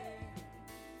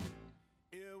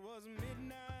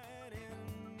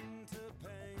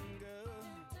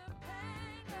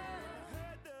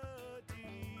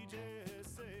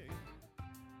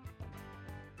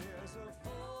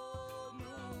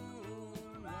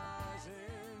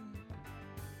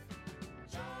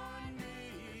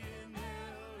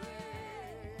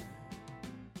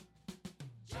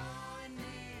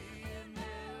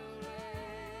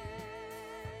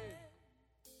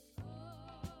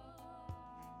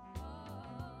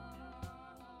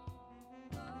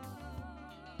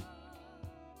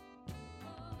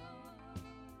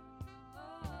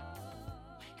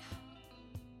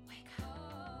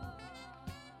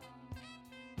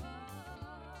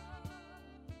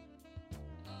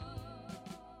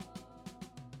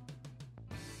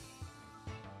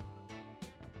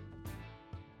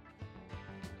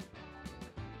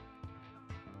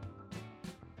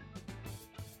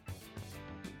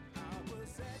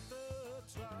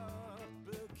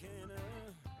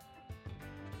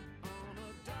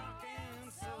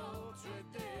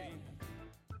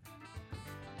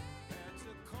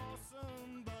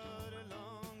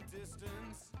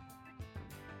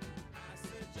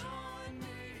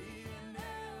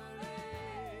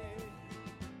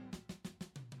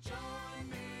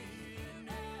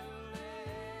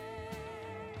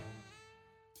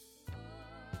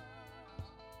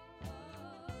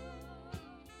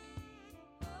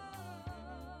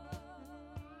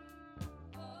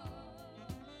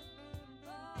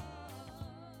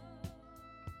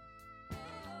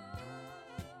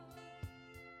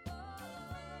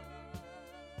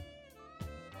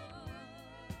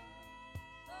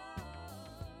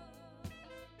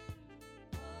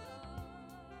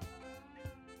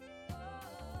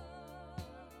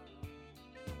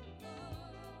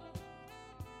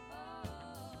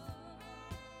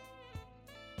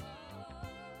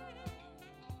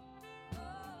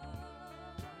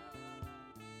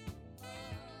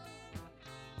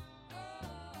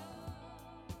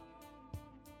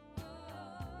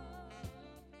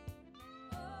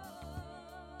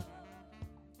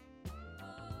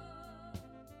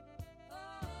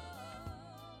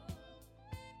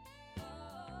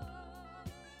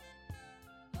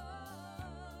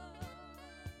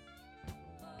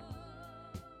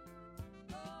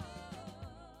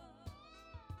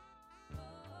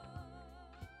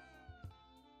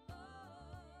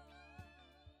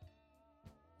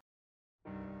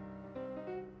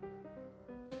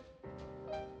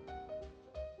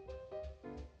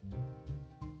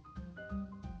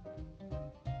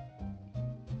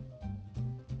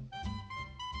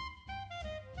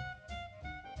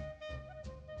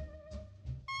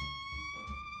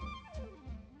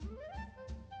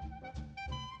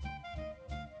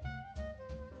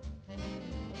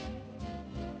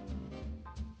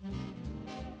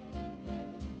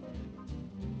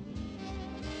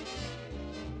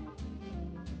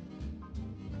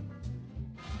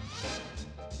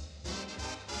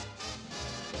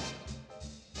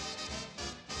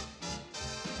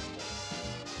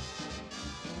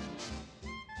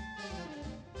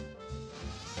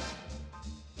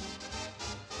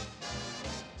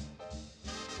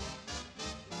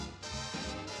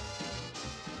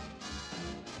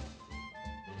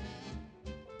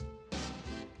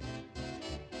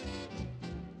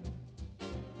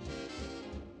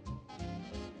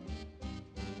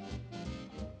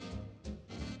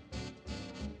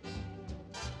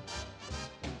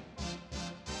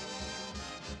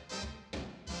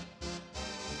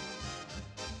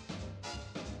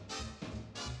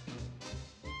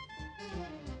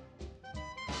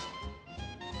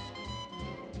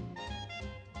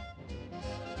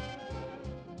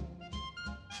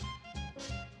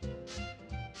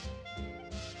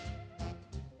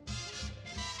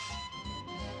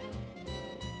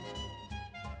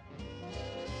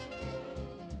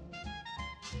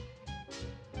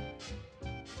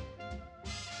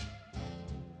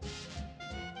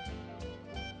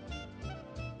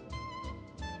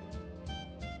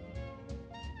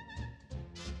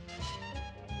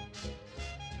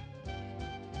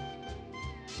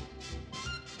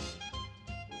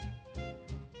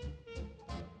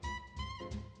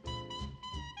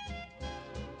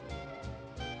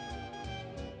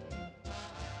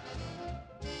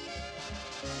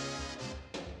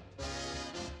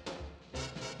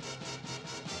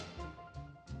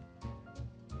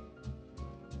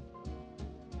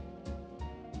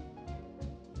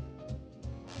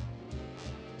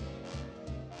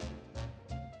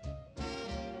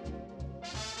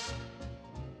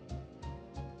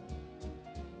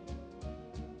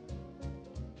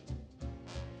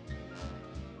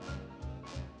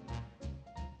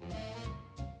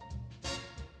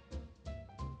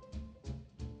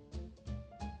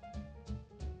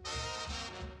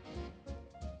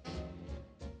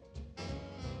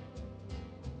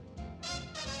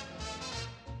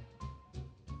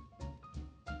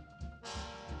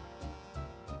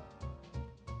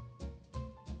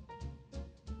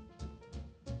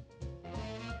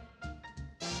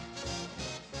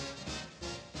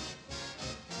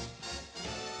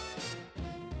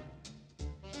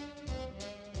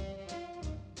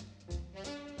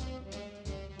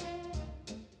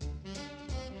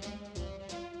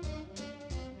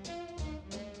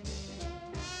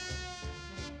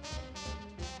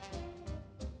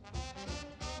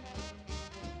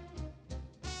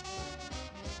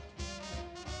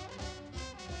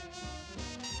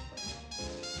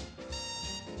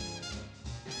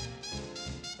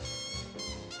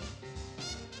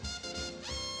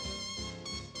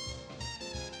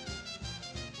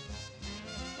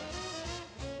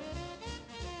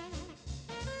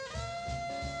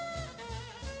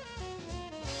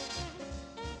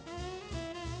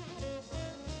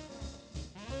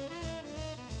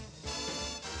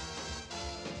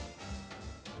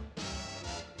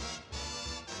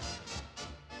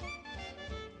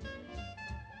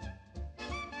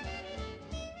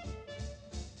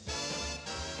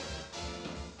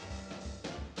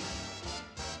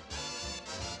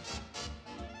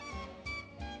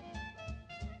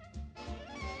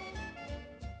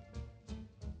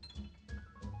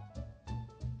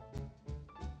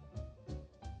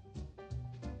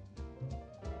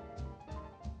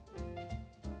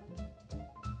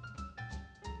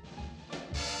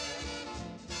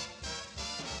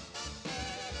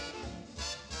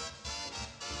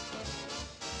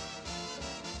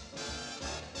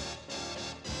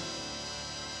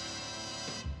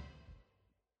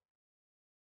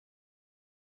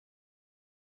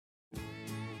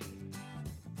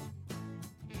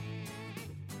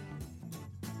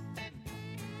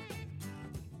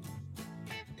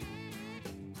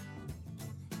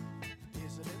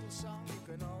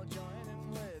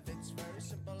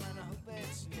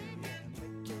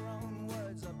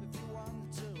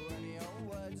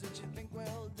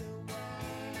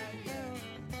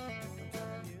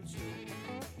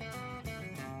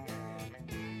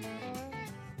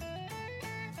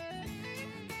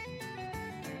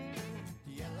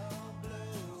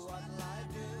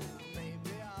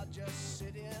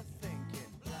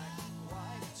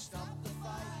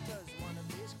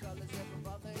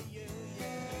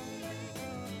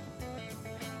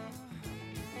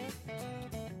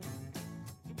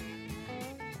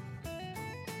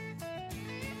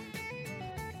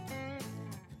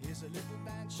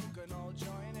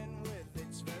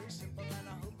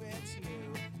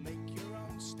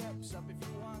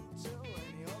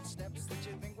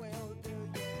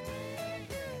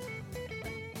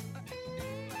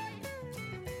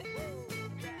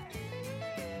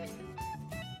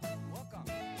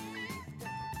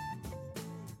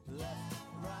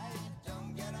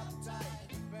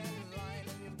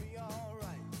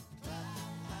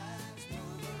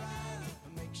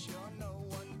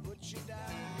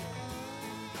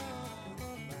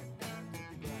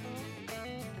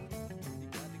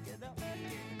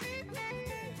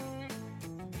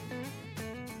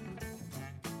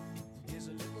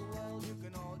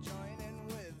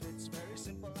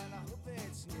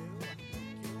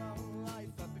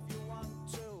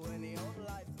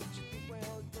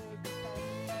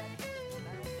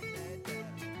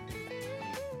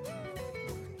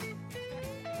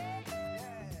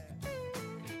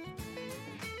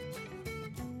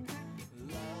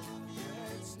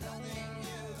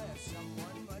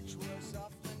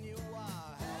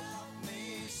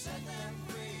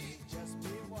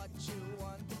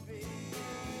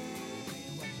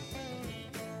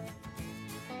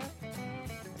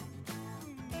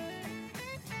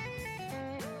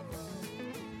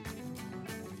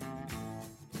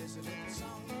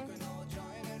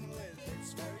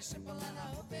very simple and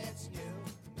I hope it's new.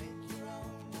 Make your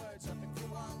own words up if you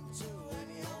want to.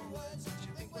 Any old words that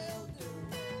you think will do.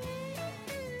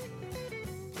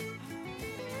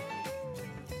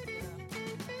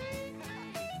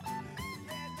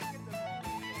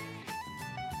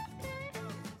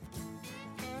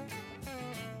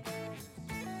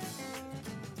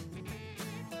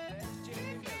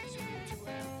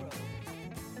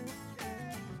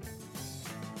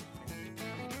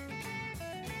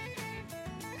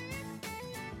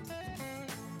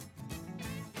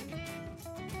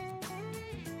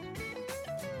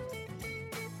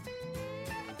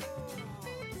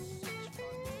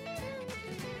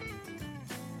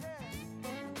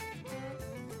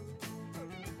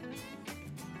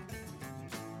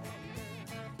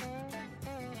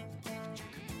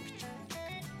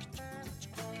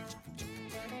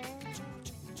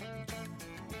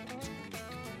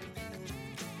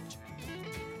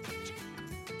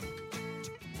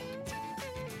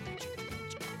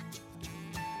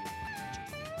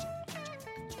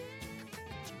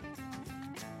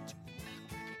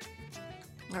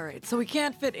 All right, so we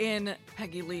can't fit in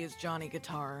Peggy Lee's Johnny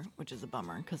Guitar, which is a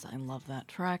bummer because I love that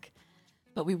track.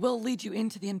 But we will lead you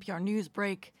into the NPR news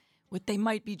break with They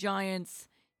Might Be Giants,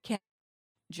 Can't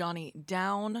Johnny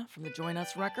Down from the Join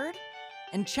Us record,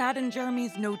 and Chad and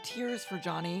Jeremy's No Tears for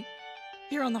Johnny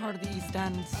here on the Heart of the East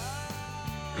End.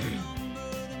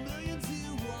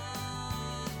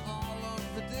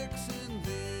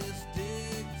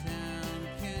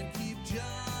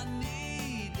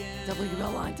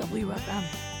 WLI WFM.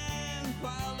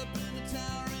 Piled up in a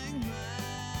towering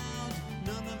mound.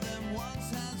 None of them once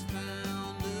has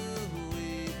found a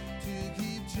way to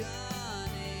keep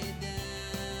Johnny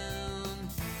down.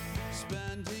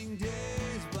 Spending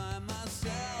days by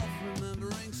myself,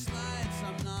 remembering slights.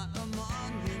 I'm not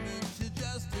among him into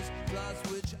justice, plots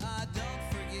which I don't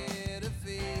forget a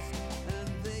face. And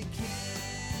they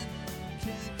can't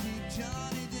keep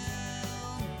Johnny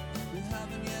down. They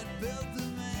haven't yet built the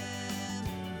man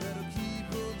that'll keep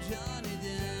old Johnny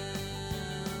down.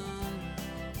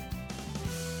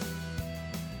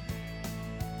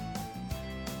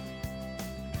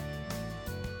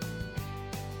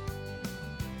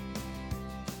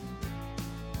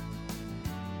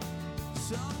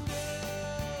 Some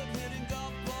dude hitting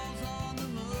golf balls on the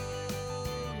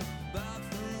moon,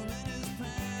 bathroom in his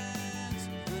pants,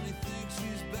 and he thinks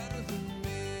he's better than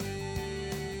me.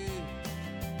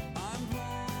 I'm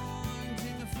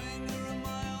pointing a finger at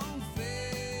my own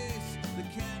face. They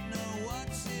can't know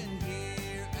what's in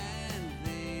here, and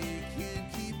they can't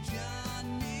keep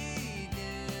Johnny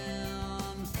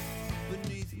down.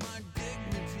 Beneath my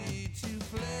dignity to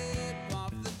flip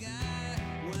off the guy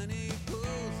when he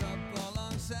pulls up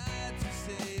alongside to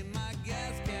say my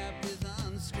gas cap is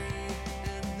unscrewed,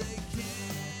 and they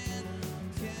can't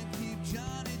keep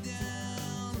Johnny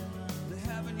down. They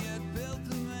haven't yet built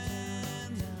the man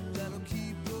that'll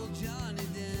keep old Johnny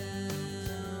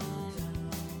down,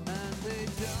 and they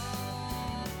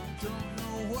don't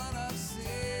know what I've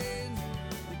seen.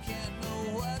 They can't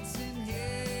know what's in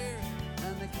here,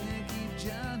 and they can't keep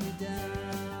Johnny down.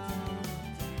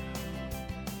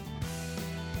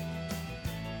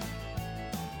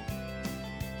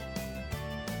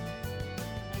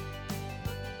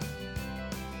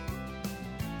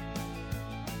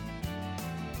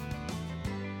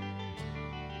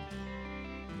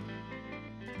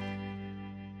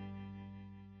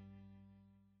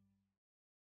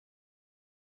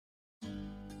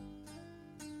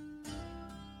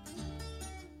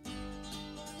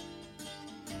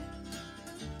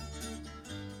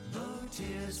 No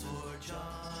tears for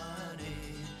Johnny,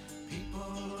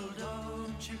 people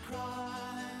don't you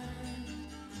cry.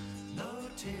 No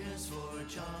tears for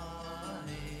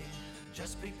Johnny,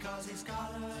 just because he's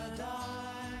gotta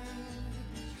die.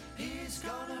 He's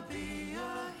gonna be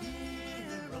a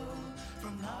hero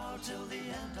from now till the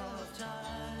end of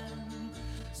time.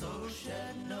 So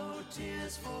shed no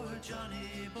tears for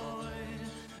Johnny boy,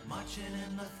 marching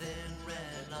in the thin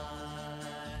red line.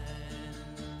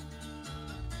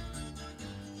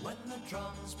 When the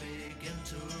drums begin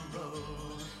to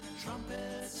roll,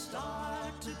 trumpets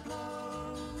start to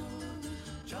blow,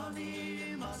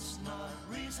 Johnny must not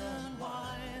reason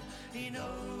why, he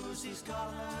knows he's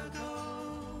gotta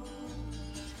go.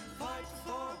 Fight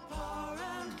for power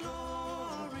and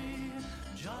glory,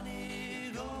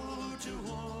 Johnny go to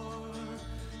war.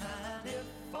 And if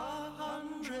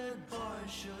 100 boys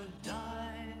should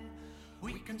die,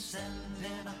 we can send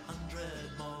in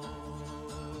 100 more.